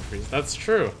you unfreeze. That's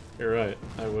true. You're right.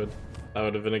 I would. That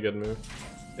would have been a good move.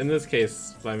 In this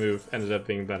case, my move ended up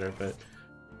being better, but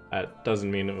that doesn't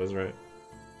mean it was right.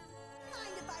 Mind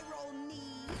if I roll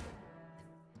knee?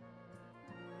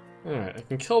 Alright, I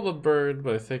can kill the bird,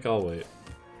 but I think I'll wait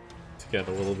to get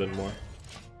a little bit more.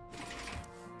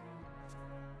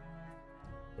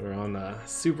 We're on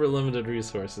super limited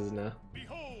resources now.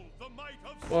 Behold the might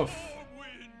of Woof.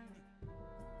 Stormwind.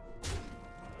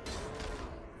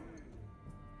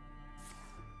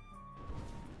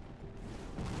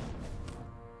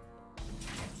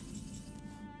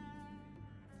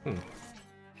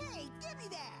 Hey, give me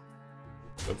that!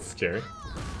 That's scary.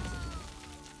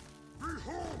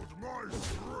 Behold my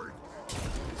strength!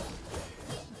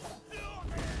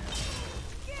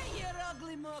 Get your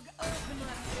ugly mug open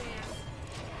like this.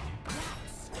 That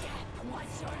step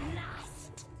was your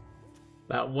last.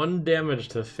 That one damage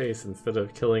to face instead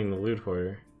of killing the loot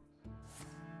hoarder.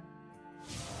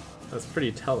 That's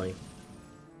pretty telling.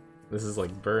 This is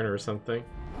like burn or something.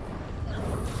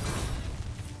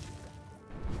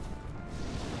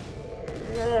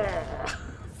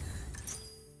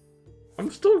 I'm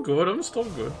still good, I'm still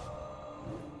good.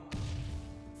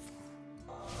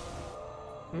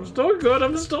 I'm still good,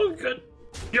 I'm still good.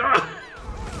 Yeah!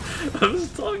 I'm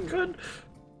still good.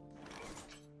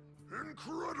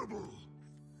 Incredible!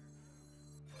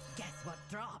 Guess what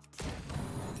dropped?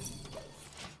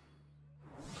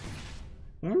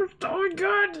 I'm still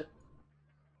good.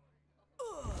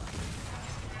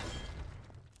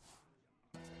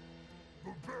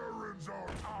 The barons are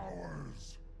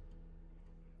ours!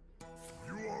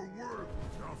 You are worth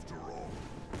it after all.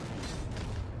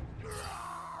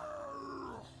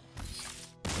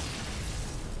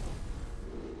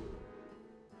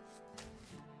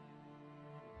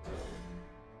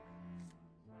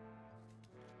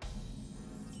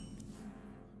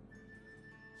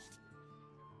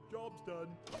 Job's done.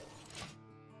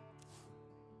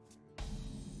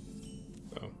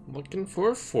 So, looking for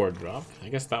a 4-drop. I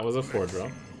guess that was a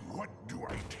 4-drop. What do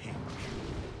I take?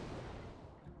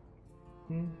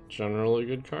 Generally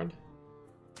good card.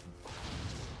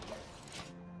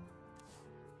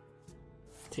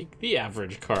 Take the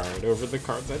average card over the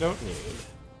cards I don't need.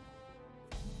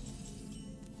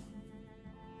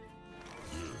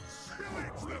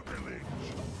 Pillage the village!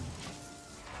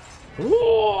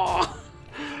 Whoa!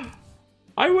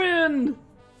 I win!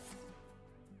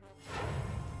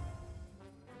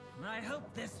 I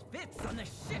hope this fits on the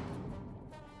ship.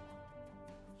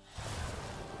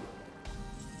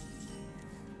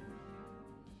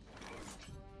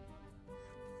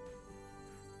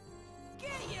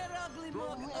 Get your ugly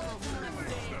mug open like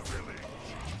this.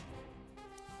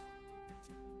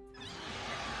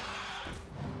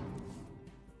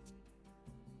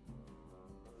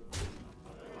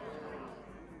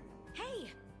 Hey,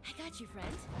 I got you,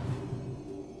 friend.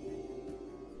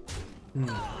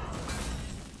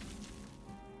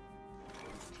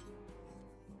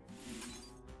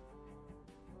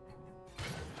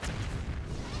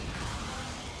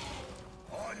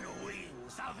 On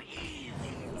wings of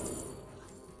evil.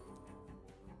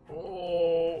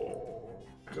 Oh,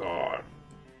 God.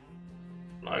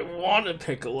 I want to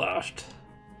pick a left.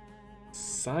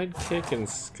 Sidekick and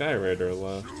Skyrider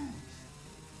left.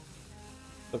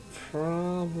 The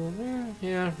problem...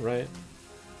 Yeah, right.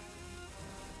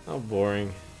 How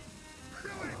boring.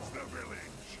 Pillage the village!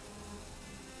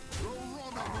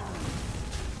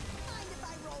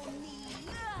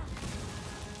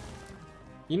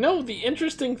 You know, the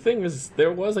interesting thing is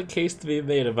there was a case to be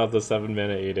made about the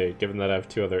 7-mana 8/8, given that I have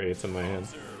 2 other 8s in my hand.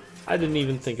 I didn't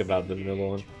even think about the middle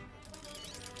one.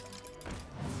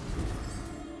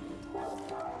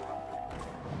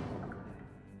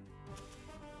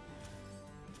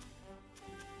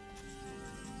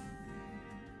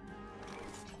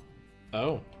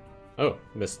 Oh. Oh,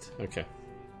 missed. Okay.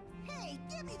 Hey,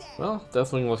 give me that. Well,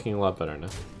 definitely looking a lot better now.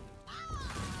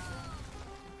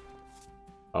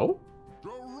 Oh?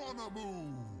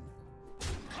 Geronimo!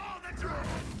 Call the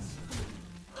drums!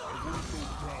 I won't go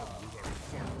down without a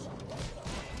fight.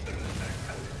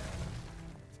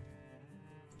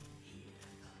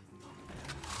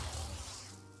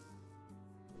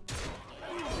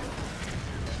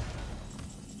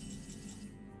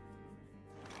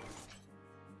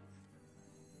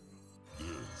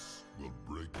 This will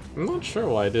break I'm not sure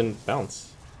why I didn't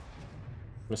bounce.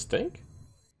 Mistake?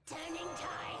 Turning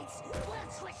tides will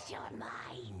twist your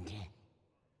mind.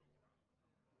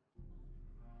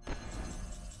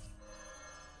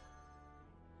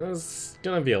 There's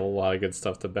gonna be a lot of good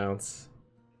stuff to bounce.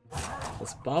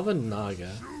 This Baba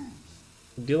Naga.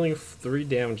 Dealing 3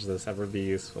 damage to this ever be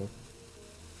useful?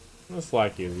 This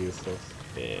Lackey is useless.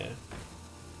 Yeah.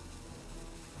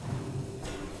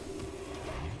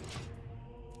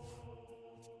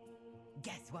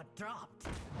 Guess what dropped?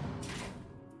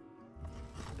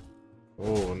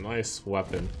 Oh, nice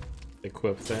weapon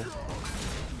equipped there.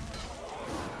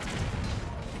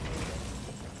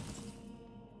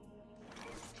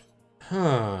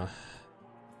 Huh.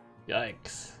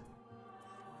 Yikes.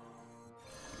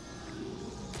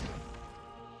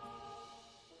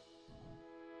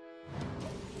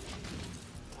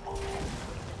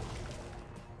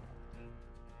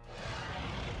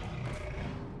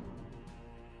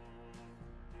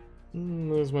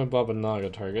 There's my Baba Naga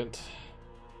target.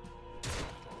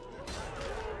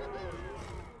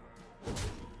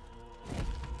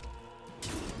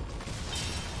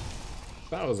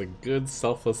 That was a good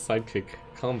selfless sidekick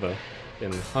combo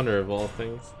in Hunter of all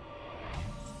things.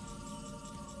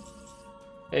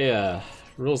 Hey,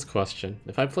 rules question.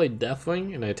 If I play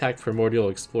Deathwing and I attack Primordial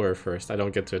Explorer first, I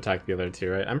don't get to attack the other two,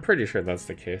 right? I'm pretty sure that's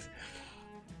the case.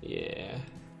 Yeah.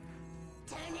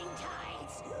 Turning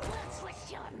tides will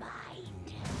twist your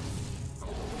mind.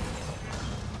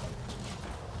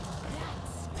 That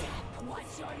step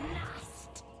was your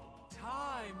last.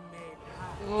 Time may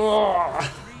pass. Oh.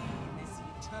 Dream is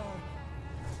eternal.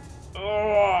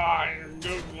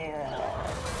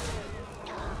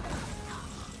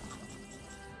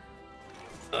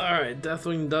 Alright,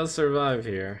 Deathwing does survive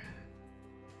here.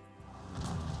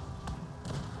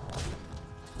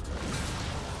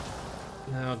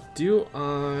 Now, do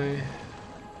I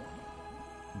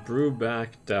brew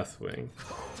back Deathwing?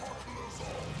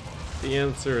 The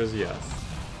answer is yes.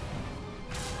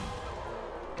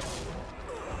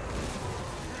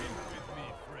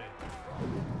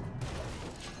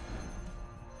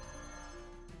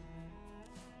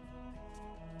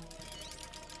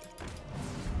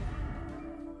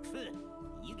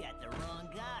 You got the wrong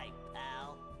guy,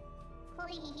 pal.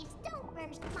 Please don't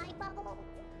burst my bubble.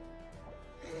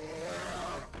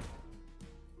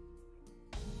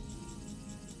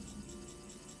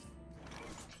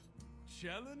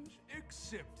 Challenge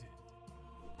accepted.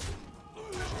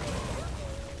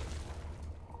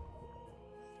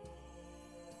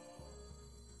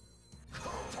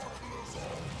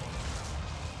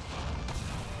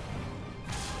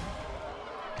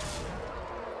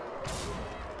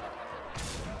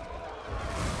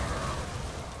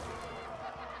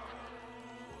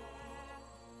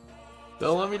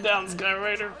 Don't let me down,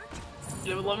 Skyrider. You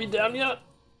haven't let me down yet?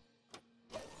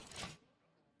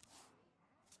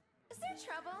 Is there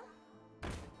trouble?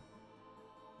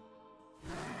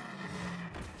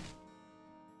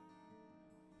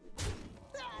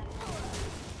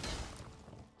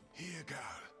 Here, girl.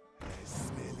 I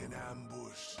smell an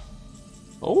ambush.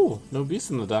 Oh, no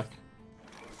beast in the deck.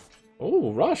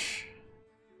 Oh, Rush.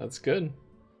 That's good.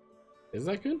 Is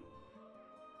that good?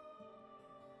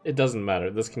 It doesn't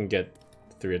matter. This can get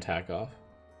 3 attack off.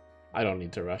 I don't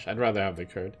need to rush. I'd rather have the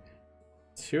card.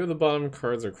 2 of the bottom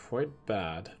cards are quite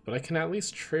bad, but I can at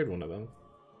least trade one of them.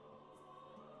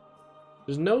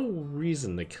 There's no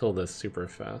reason to kill this super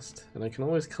fast, and I can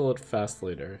always kill it fast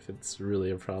later if it's really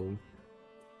a problem.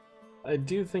 I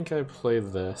do think I play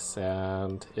this,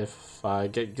 and if I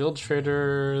get Guild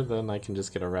Trader, then I can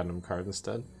just get a random card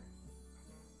instead.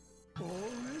 All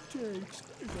it takes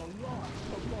is a lot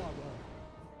of lava.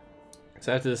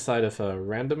 So I have to decide if a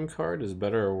random card is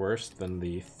better or worse than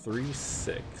the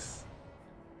 3/6.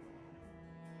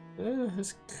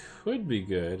 This could be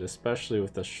good, especially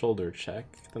with the shoulder check.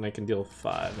 Then I can deal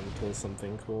 5 and kill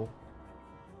something cool.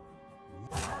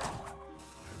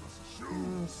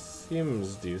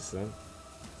 Seems decent.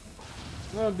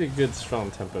 That would be a good strong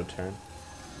tempo turn.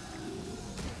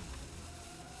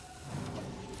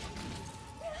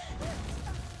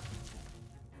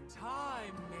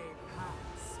 Time may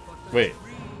pass, but the Wait.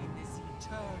 dream is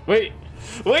eternal. Wait!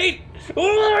 Wait!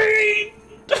 Wait!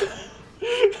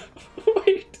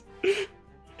 Wait!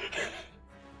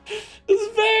 This is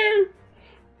fair!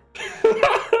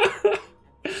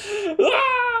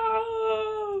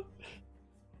 Ah!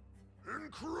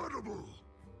 Incredible!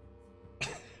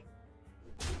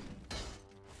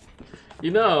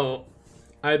 You know,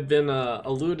 I've been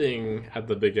alluding at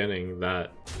the beginning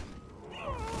that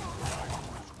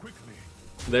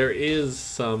there is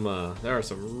some, there are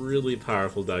some really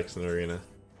powerful decks in Arena.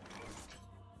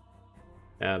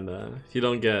 And if you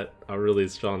don't get a really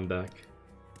strong deck,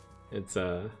 it's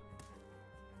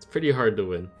pretty hard to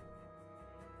win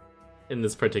in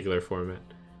this particular format.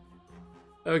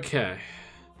 Okay,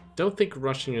 don't think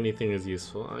rushing anything is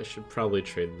useful. I should probably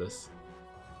trade this.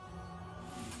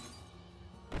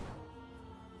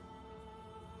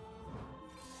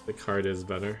 The card is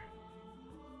better,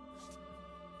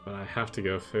 but I have to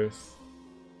go first.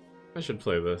 I should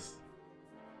play this.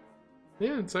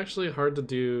 Yeah, it's actually hard to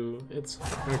do. It's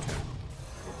okay.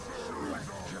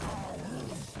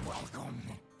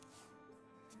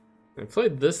 I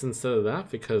played this instead of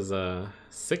that because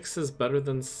 6 is better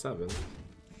than 7.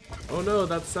 Oh no,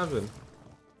 that's 7.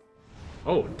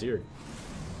 Oh dear.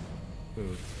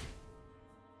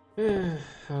 Yeah,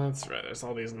 that's right. There's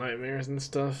all these nightmares and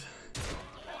stuff.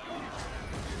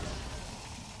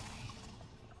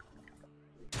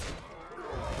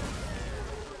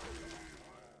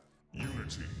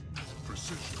 Unity,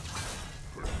 precision,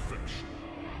 perfection.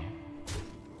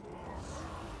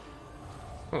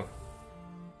 Huh.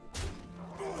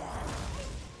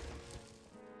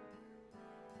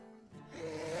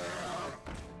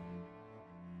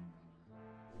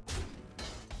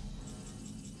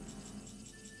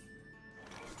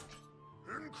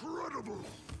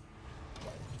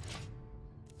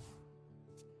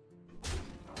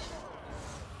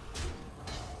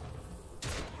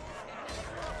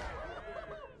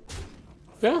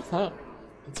 Yeah,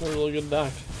 that's a really good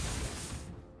deck.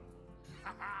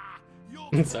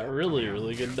 It's a really,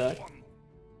 really good deck.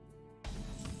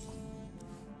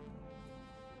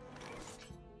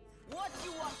 What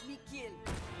you want me kill? You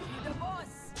the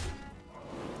boss.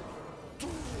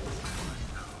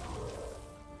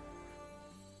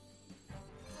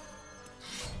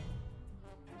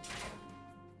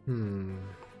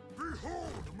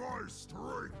 Behold my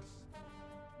strength!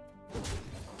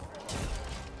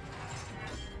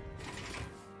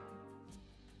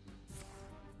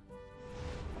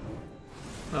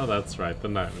 Oh, that's right, the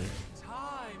nightmare.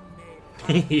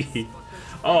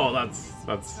 Oh,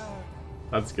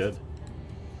 that's good.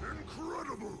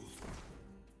 Incredible!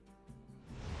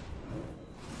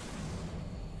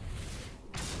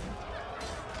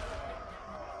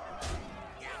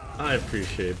 I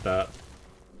appreciate that.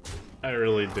 I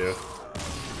really do.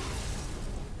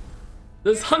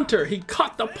 This hunter, he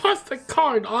caught the perfect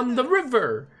card on the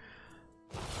river!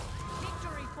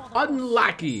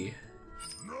 Unlucky!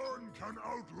 None can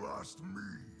outlast me!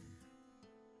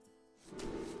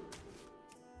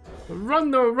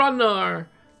 Runner, runner!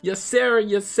 Yasera,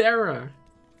 Yasera!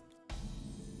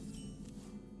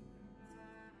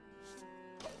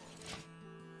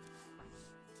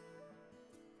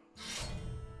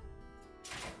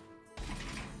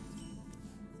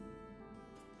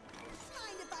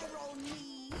 Mind if I roll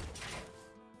me?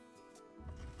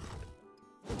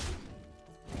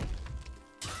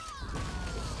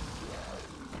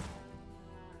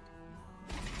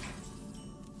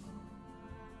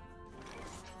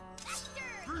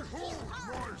 Behold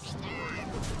my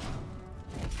strength!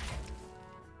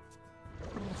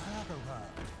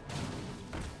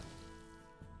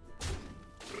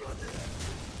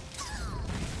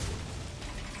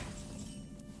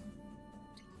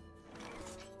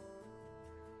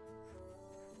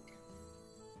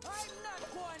 I'm not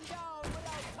going down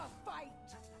without a fight.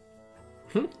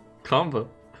 Combo.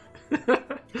 I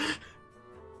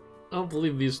don't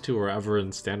believe these two were ever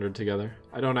in standard together.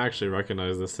 I don't actually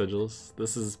recognize the sigils.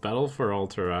 This is Battle for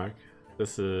Alterac.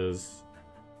 This is...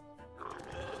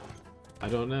 I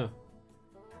don't know.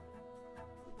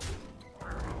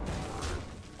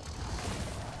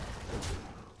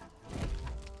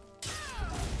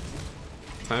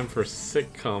 Time for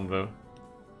sick combo.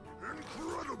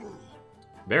 Incredible!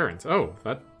 Barons. Oh,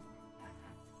 that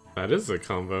is a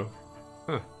combo.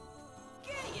 Huh.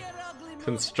 Get your ugly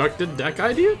Constructed deck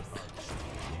idea?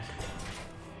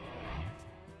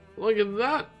 Look at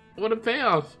that! What a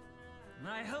payoff!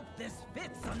 I hope this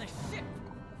fits on the ship.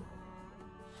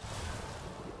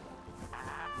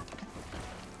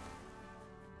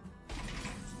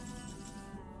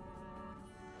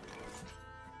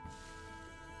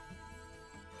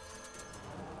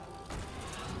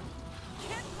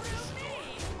 Get through me.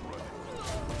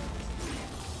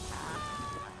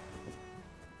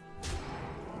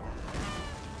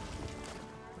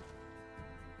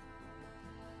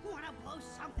 Wanna blow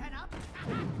something up?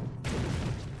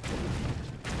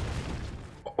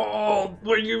 Oh,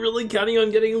 were you really counting on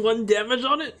getting 1 damage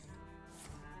on it?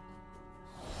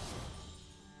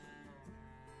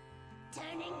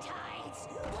 Turning tides.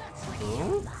 What's with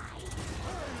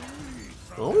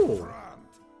Oh.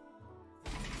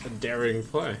 A daring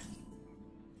play.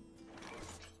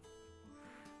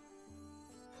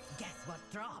 Guess what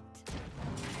dropped?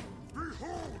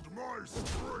 Behold my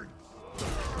strength!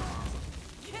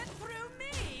 Get through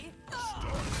me.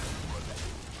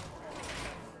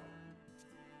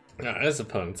 Yeah, his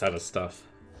opponent's out of stuff.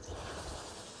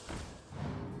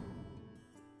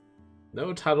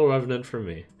 No Tidal Revenant for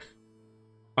me.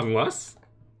 Unless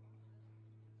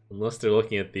they're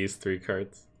looking at these 3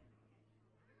 cards.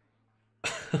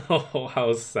 Oh,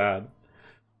 how sad.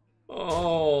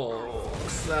 Oh,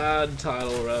 sad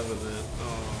Tidal Revenant.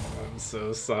 Oh, I'm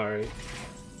so sorry.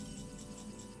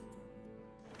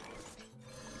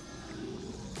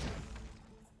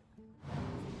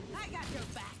 I got your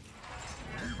back.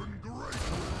 Even greater!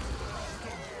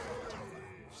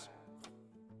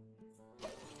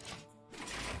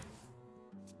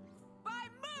 By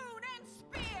moon and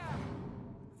spear.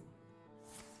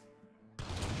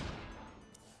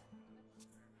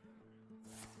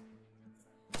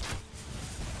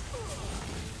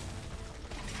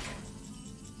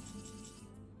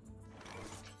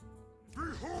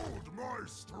 Behold my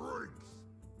strength!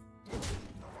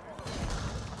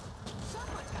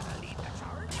 Someone's gotta lead the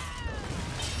charge.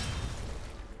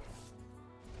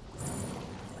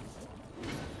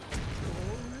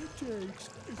 All it takes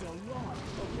is a lot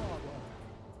of lava.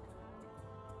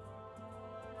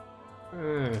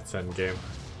 It's endgame.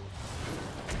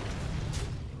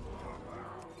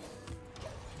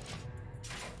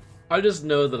 I just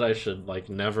know that I should, like,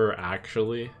 never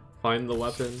actually find the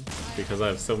weapon, because I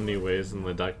have so many ways in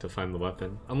the deck to find the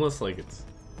weapon. Unless, like,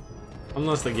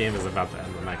 unless the game is about to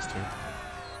end the next turn.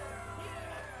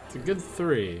 It's a good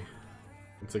 3.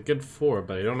 It's a good 4,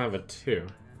 but I don't have a 2.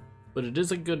 But it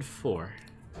is a good 4.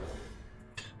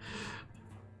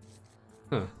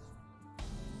 Huh.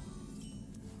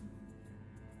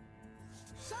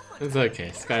 It's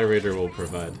okay, Sky Raider will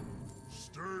provide.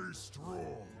 Stay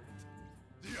strong.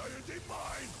 The IND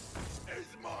mine is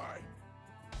mine.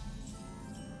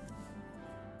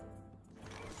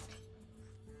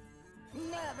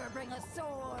 Never bring a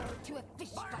sword to a fish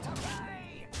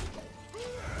butterfly.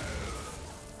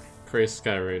 Praise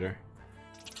Sky Raider.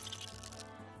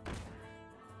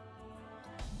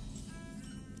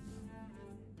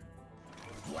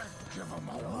 Give him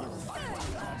a wolf.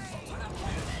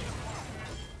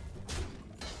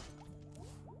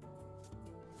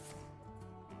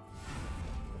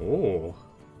 Oh.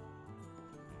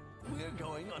 We're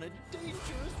going on a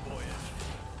dangerous voyage.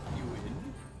 You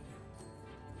in?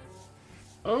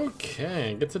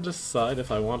 Okay, I get to decide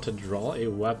if I want to draw a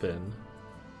weapon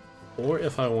or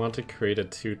if I want to create a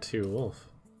 2/2 wolf.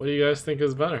 What do you guys think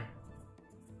is better?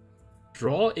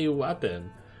 Draw a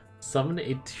weapon, summon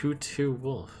a 2/2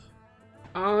 wolf.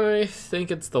 I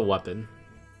think it's the weapon,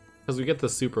 because we get the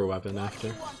super weapon after.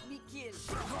 You want me killed?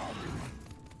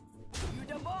 You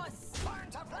the boss.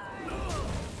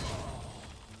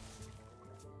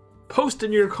 Post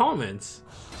in your comments.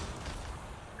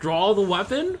 Draw the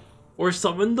weapon or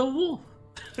summon the wolf.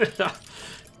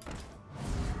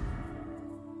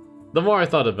 The more I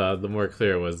thought about it, the more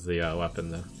clear was the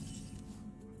weapon though.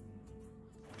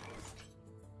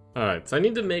 Alright, so I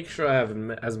need to make sure I have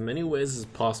as many ways as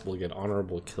possible to get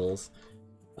honorable kills.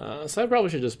 So I probably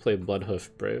should just play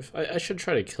Bloodhoof Brave. I should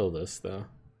try to kill this though.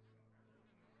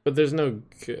 But there's no...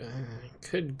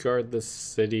 could guard the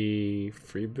city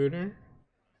freebooter?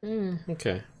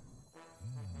 Okay.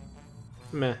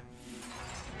 Meh.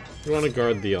 You want to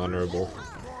guard the honorable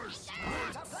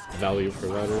value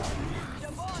provider.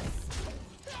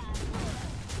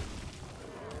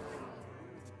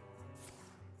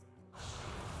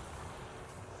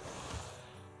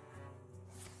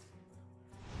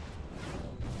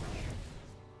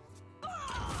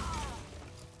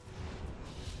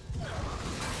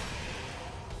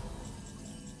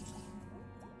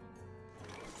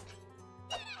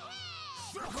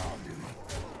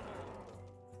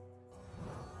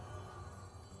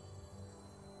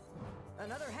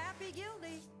 Another happy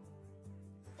guildie.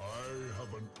 I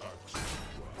have an axe.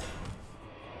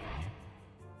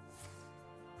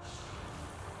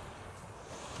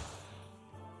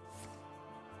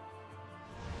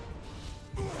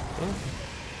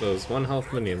 Those 1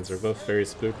 health minions are both very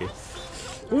spooky.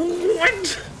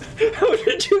 What? How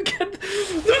did you get?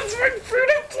 That's my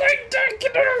free-to-play deck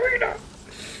in an arena.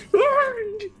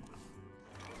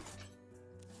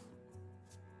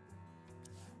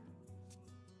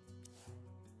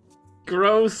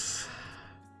 Gross.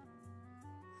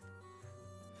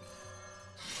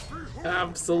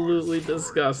 Absolutely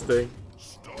disgusting.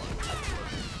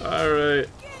 Alright,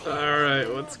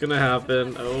 alright, what's gonna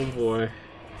happen? Oh boy.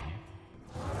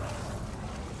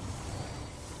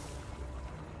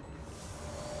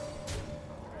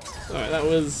 Alright, that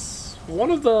was one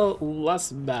of the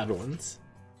less bad ones.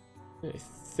 I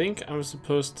think I'm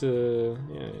supposed to...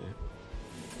 yeah.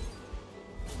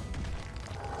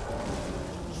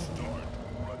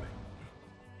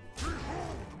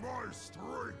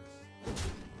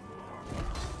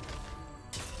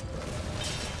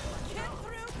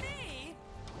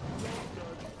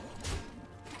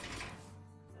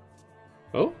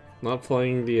 Oh, not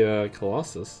playing the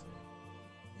Colossus.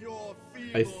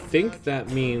 I think that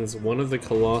means one of the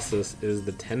Colossus is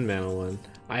the 10 mana one.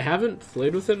 I haven't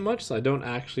played with it much, so I don't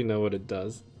actually know what it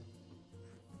does.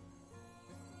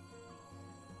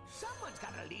 Someone's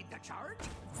gotta lead the charge.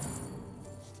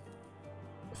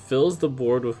 Fills the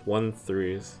board with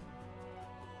 1/3s.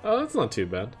 Oh, that's not too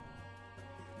bad.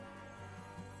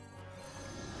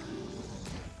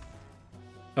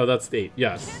 Oh, that's the 8.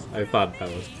 Yes, I thought that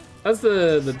was. That's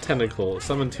the tentacle.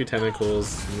 Summon 2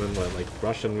 tentacles and then what, like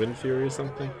Russian Wind Fury or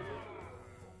something?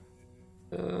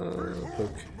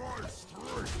 Poke.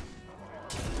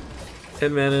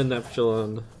 10 mana,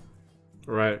 Neptulon.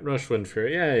 Right, Rush Wind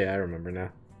Fury. Yeah, I remember now.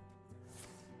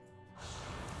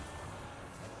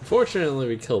 Fortunately,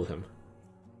 we killed him.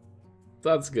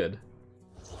 That's good.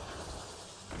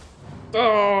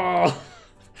 Oh!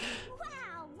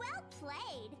 Wow, well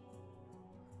played.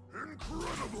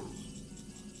 Incredible.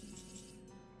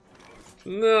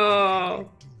 No!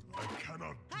 I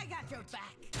cannot. I got your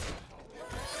back.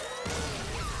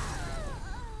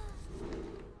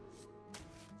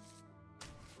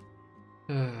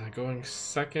 Going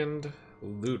second,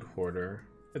 Loot Hoarder.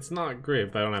 It's not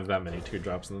great, but I don't have that many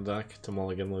 2-drops in the deck to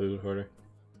mulligan Loot Hoarder.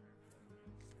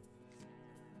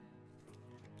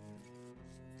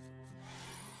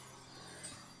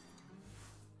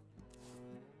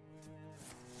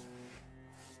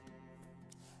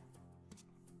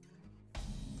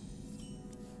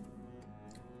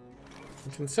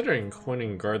 I'm considering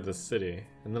coining Guard the City,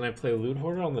 and then I play Loot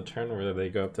Hoarder on the turn where they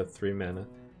go up to 3 mana.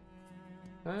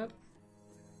 That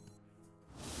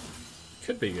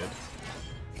could be good.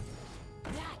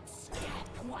 That step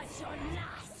was your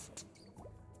last.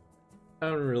 I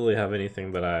don't really have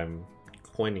anything that I'm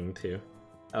coining to.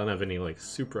 I don't have any like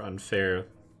super unfair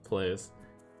plays.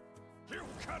 So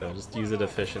I'll just use it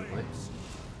efficiently.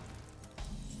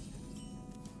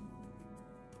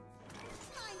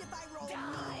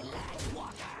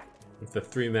 If the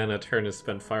 3 mana turn is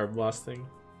spent fire blasting,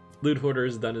 Loot Hoarder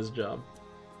has done his job.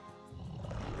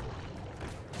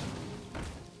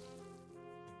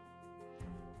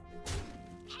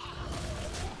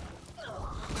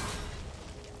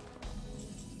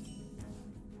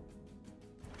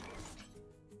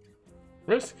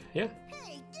 Risk, yeah.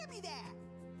 Hey, give me that.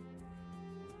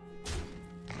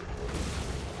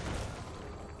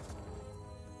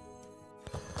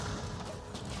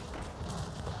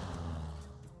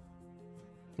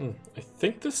 I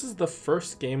think this is the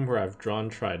first game where I've drawn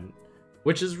Trident,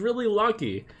 which is really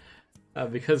lucky,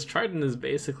 because Trident is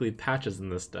basically patches in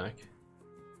this deck.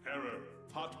 Error.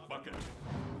 Hot bucket.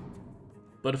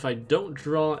 But if I don't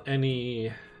draw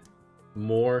any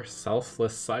more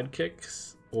selfless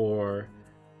sidekicks or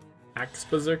axe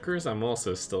berserkers, I'm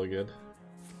also still good.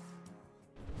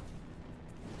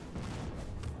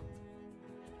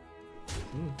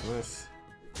 Nice.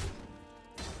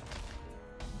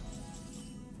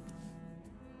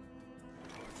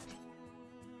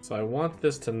 So I want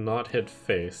this to not hit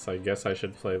face. I guess I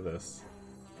should play this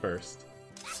first.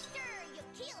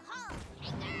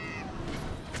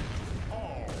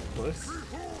 Nice.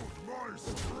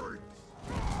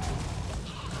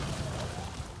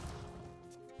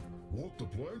 Want the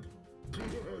plague?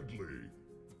 Gladly.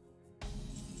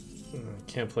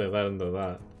 Can't play that into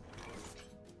that.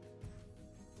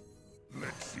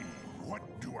 Let's see, what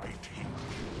do I take?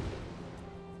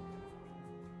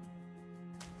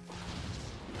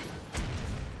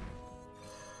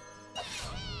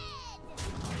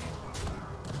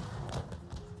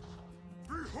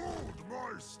 Behold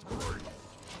my strength!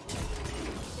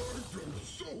 I've done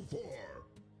so far!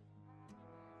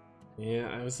 Yeah,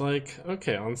 I was like,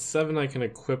 okay, on 7 I can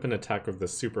equip an attack with the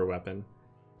super weapon.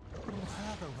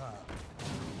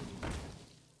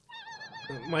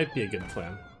 It might be a good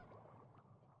plan.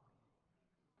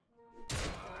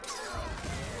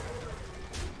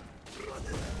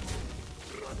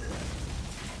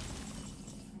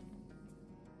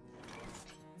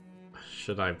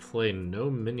 Should I play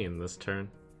no minion this turn?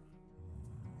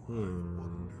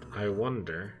 I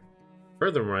wonder.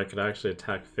 Furthermore, I could actually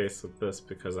attack face with this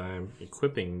because I am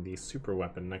equipping the super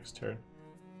weapon next turn.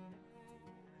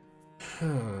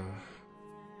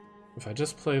 If I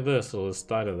just play this, it'll just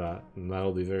die to that, and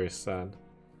that'll be very sad.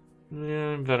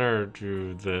 Yeah, I better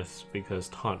do this because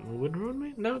taunt would ruin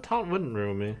me? No, taunt wouldn't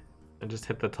ruin me. I just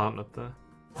hit the taunt with the...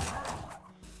 I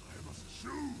must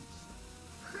choose!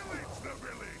 Pillage the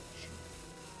village!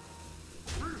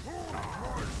 Behold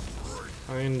my strength!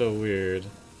 Kinda weird.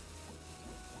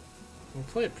 I'll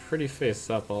play it pretty face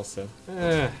up also.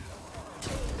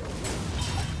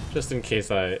 Just in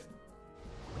case I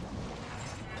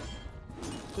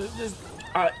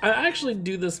actually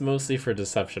do this mostly for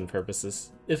deception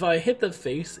purposes. If I hit the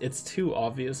face, it's too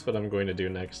obvious what I'm going to do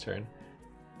next turn.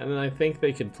 And then I think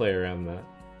they could play around that.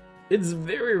 It's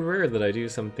very rare that I do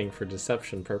something for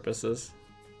deception purposes.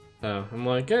 I'm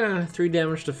like, 3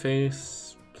 damage to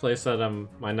face, place that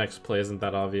my next play isn't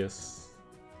that obvious.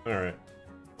 Alright.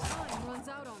 Time runs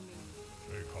out on me.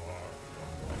 Take heart.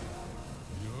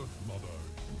 The Earth Mother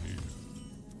is near.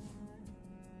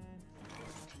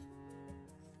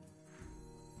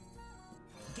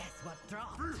 Guess what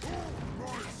dropped? Behold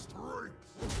my strength!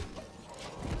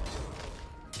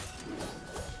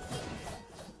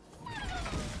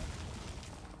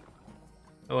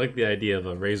 I like the idea of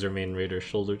a Razormane Raider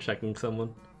shoulder checking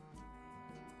someone.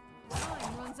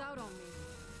 Time runs out on me.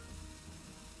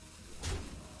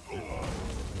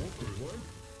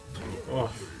 Oh.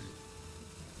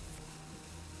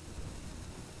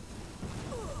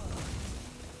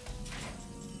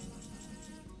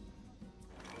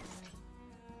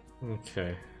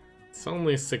 Okay. It's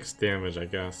only 6 damage, I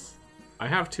guess. I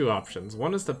have 2 options.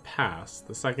 One is to pass,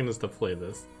 the second is to play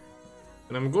this.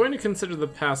 And I'm going to consider the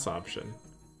pass option.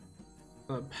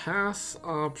 The pass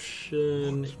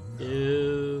option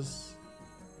is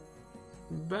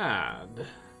bad.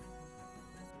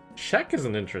 Check is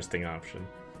an interesting option.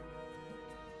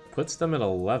 Puts them at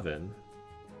 11.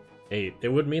 8. It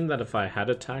would mean that if I had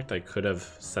attacked, I could have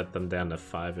set them down to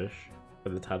 5-ish for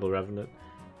the Tidal Revenant.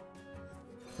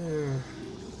 The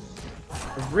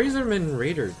Razorman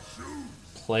Raider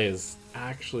play is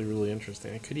actually really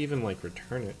interesting. I could even like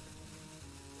return it.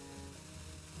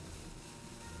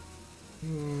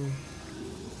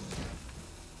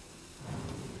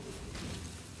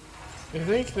 I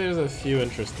think there's a few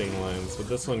interesting lines, but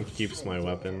this one keeps my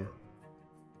weapon.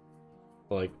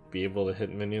 Like, be able to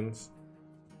hit minions.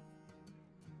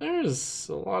 There's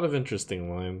a lot of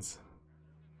interesting lines.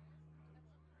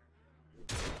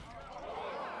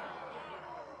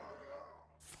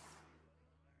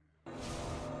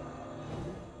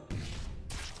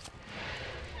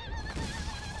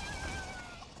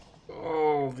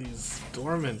 Oh, these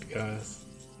dormant guys.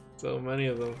 So many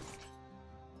of them.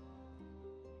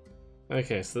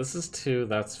 Okay, so this is 2,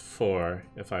 that's 4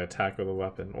 if I attack with a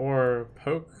weapon. Or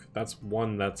poke, that's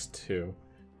 1, that's 2.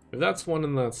 If that's 1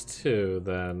 and that's 2,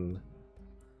 then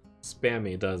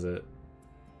spammy does it.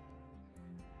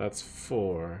 That's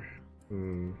 4.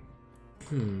 Behold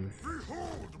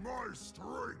my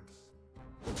strength!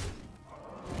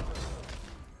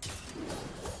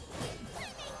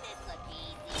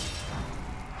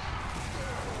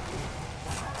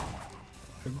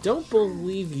 I don't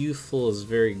believe Youthful is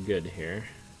very good here.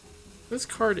 This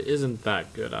card isn't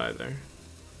that good either.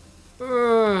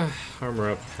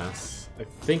 Armor up pass. I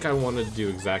think I wanted to do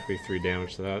exactly 3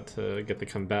 damage to that to get the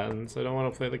combatants. I don't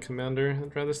want to play the commander.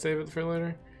 I'd rather save it for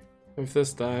later. If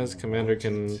this dies, commander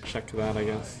can check that, I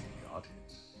guess.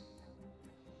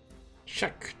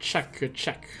 Check, check,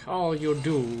 check. All you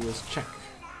do is check.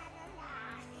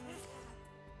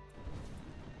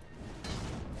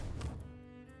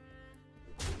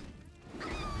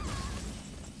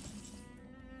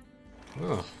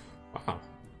 Oh, wow.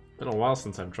 Been a while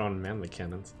since I've drawn manly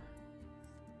cannons.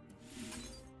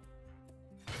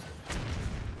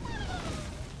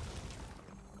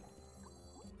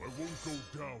 I won't go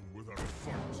down without a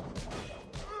fight.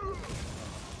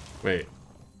 Wait.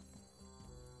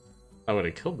 I would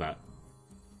have killed that.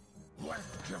 Let's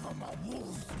give him a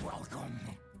wolf's welcome.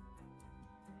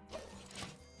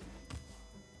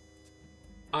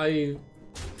 I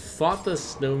thought the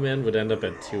snowman would end up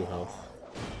at 2 health.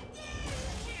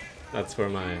 That's where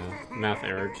my math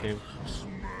error came.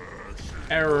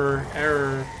 Error,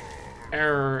 error,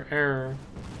 error, error.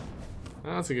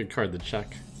 Oh, that's a good card to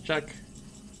check. Check.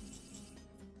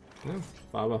 Yeah,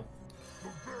 Baba. The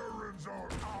barons are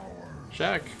ours.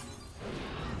 Check.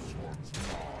 This one's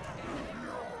mine.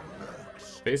 You're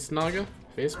next. Face Naga?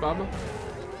 Face Baba?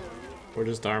 Or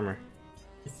just armor?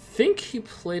 I think he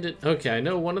played it. Okay, I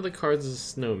know one of the cards is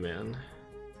Snowman.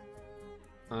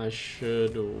 I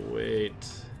should wait.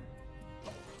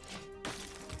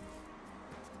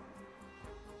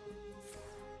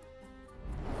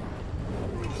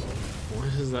 What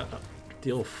is that?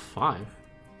 Deal 5?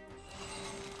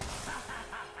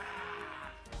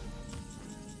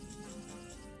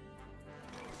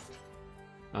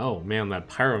 Oh man, that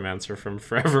Pyromancer from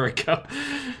forever ago.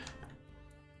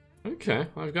 Okay,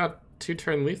 I've got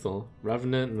 2-turn lethal.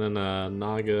 Revenant and then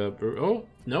Naga. Oh,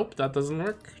 nope, that doesn't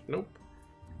work. Nope.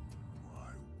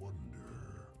 I wonder.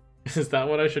 Is that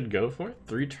what I should go for?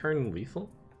 3-turn lethal?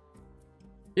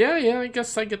 Yeah, I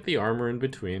guess I get the armor in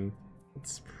between.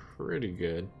 It's pretty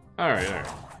good. Alright, alright.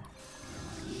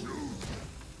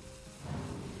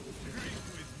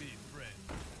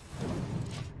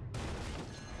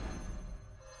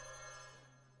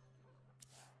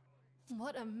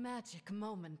 What a magic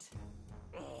moment.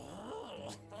 You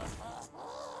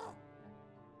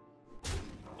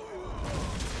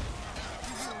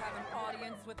have an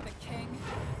audience with the king?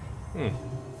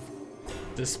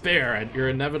 Despair at your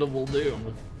inevitable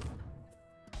doom.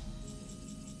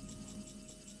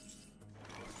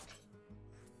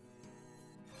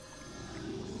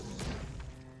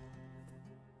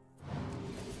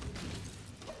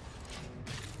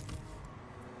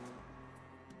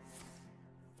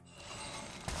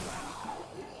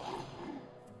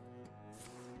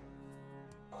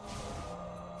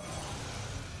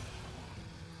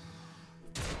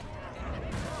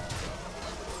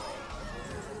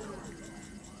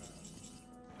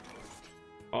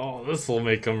 Oh, this will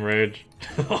make him rage.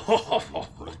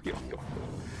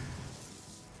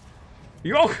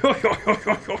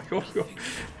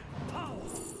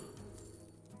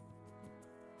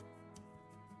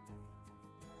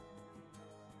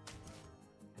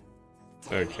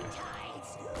 Okay.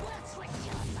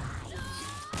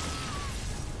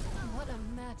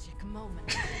 magic moment.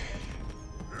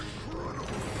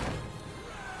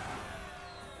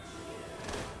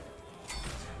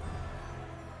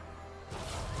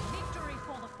 Victory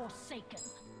for the Forsaken.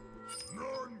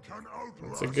 None can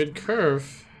outlast. It's a good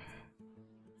curve.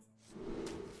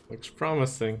 Looks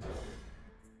promising.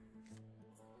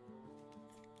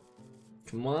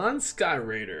 Come on, Sky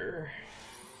Raider.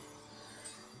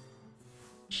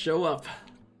 Show up.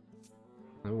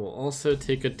 I will also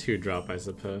take a 2-drop, I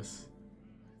suppose.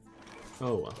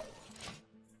 Oh well.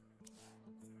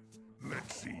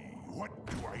 Let's see, what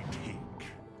do I take?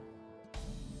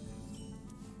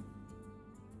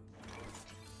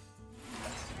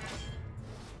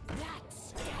 That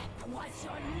step was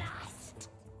your last.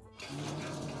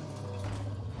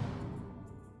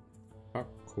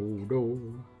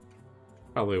 Akudo.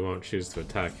 Probably won't choose to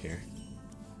attack here.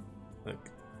 Like,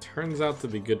 turns out to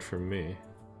be good for me.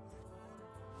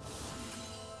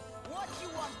 What you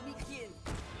want me kill?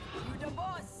 You the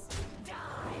boss.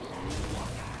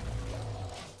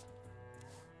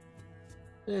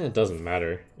 It doesn't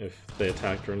matter if they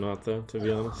attacked or not, though, to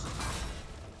be honest.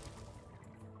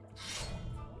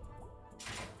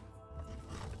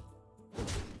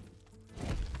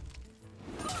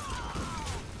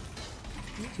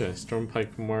 Okay,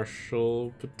 Stormpike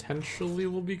Marshal potentially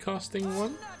will be costing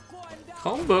 1.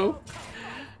 Combo!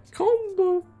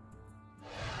 Combo!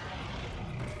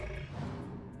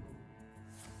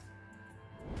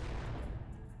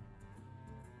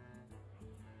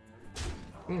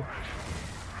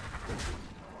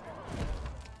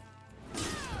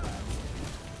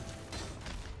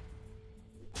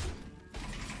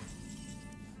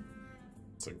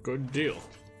 It's a good deal.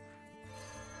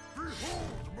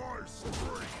 Behold my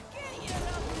strength!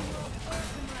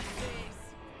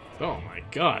 Oh my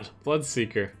god,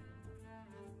 Bloodseeker.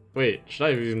 Wait, should I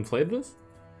have even played this?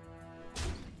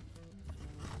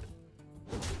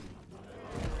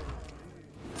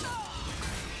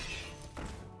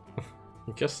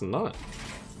 I guess not.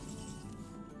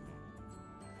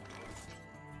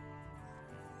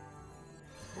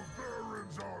 The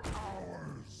barons are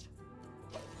ours!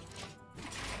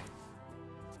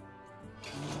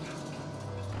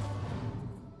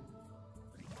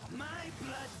 My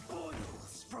blood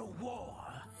boils for war.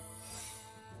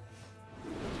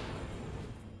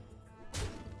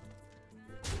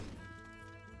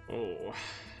 Oh.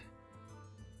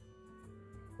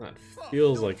 That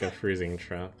feels like a freezing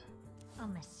trap. A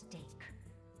mistake.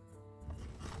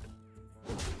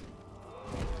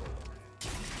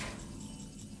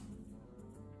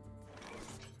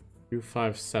 2,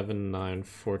 5, 7, 9,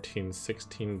 14,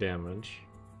 16 damage.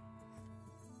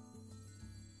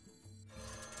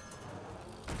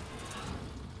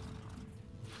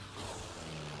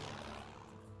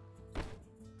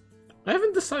 I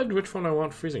haven't decided which one I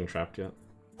want freezing trapped yet.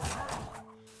 I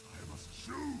must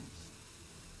choose!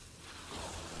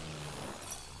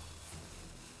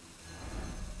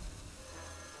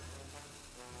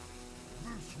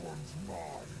 This one's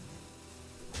mine!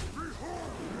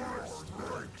 Behold my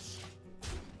strength!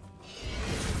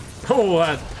 Oh,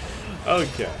 what?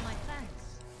 Okay. My thanks.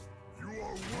 You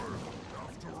are worthy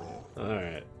after all!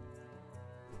 Alright.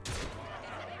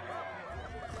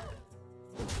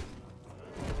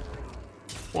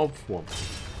 Womp womp.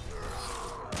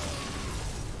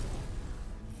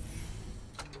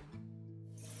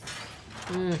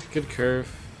 Good curve.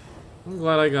 I'm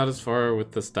glad I got as far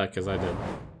with this deck as I did.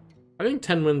 I think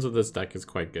 10 wins with this deck is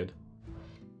quite good.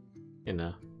 You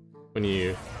know, when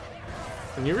you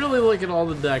really look at all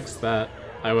the decks that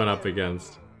I went up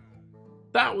against,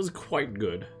 that was quite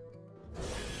good.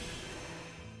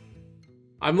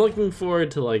 I'm looking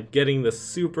forward to like getting the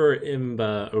super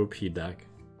imba OP deck.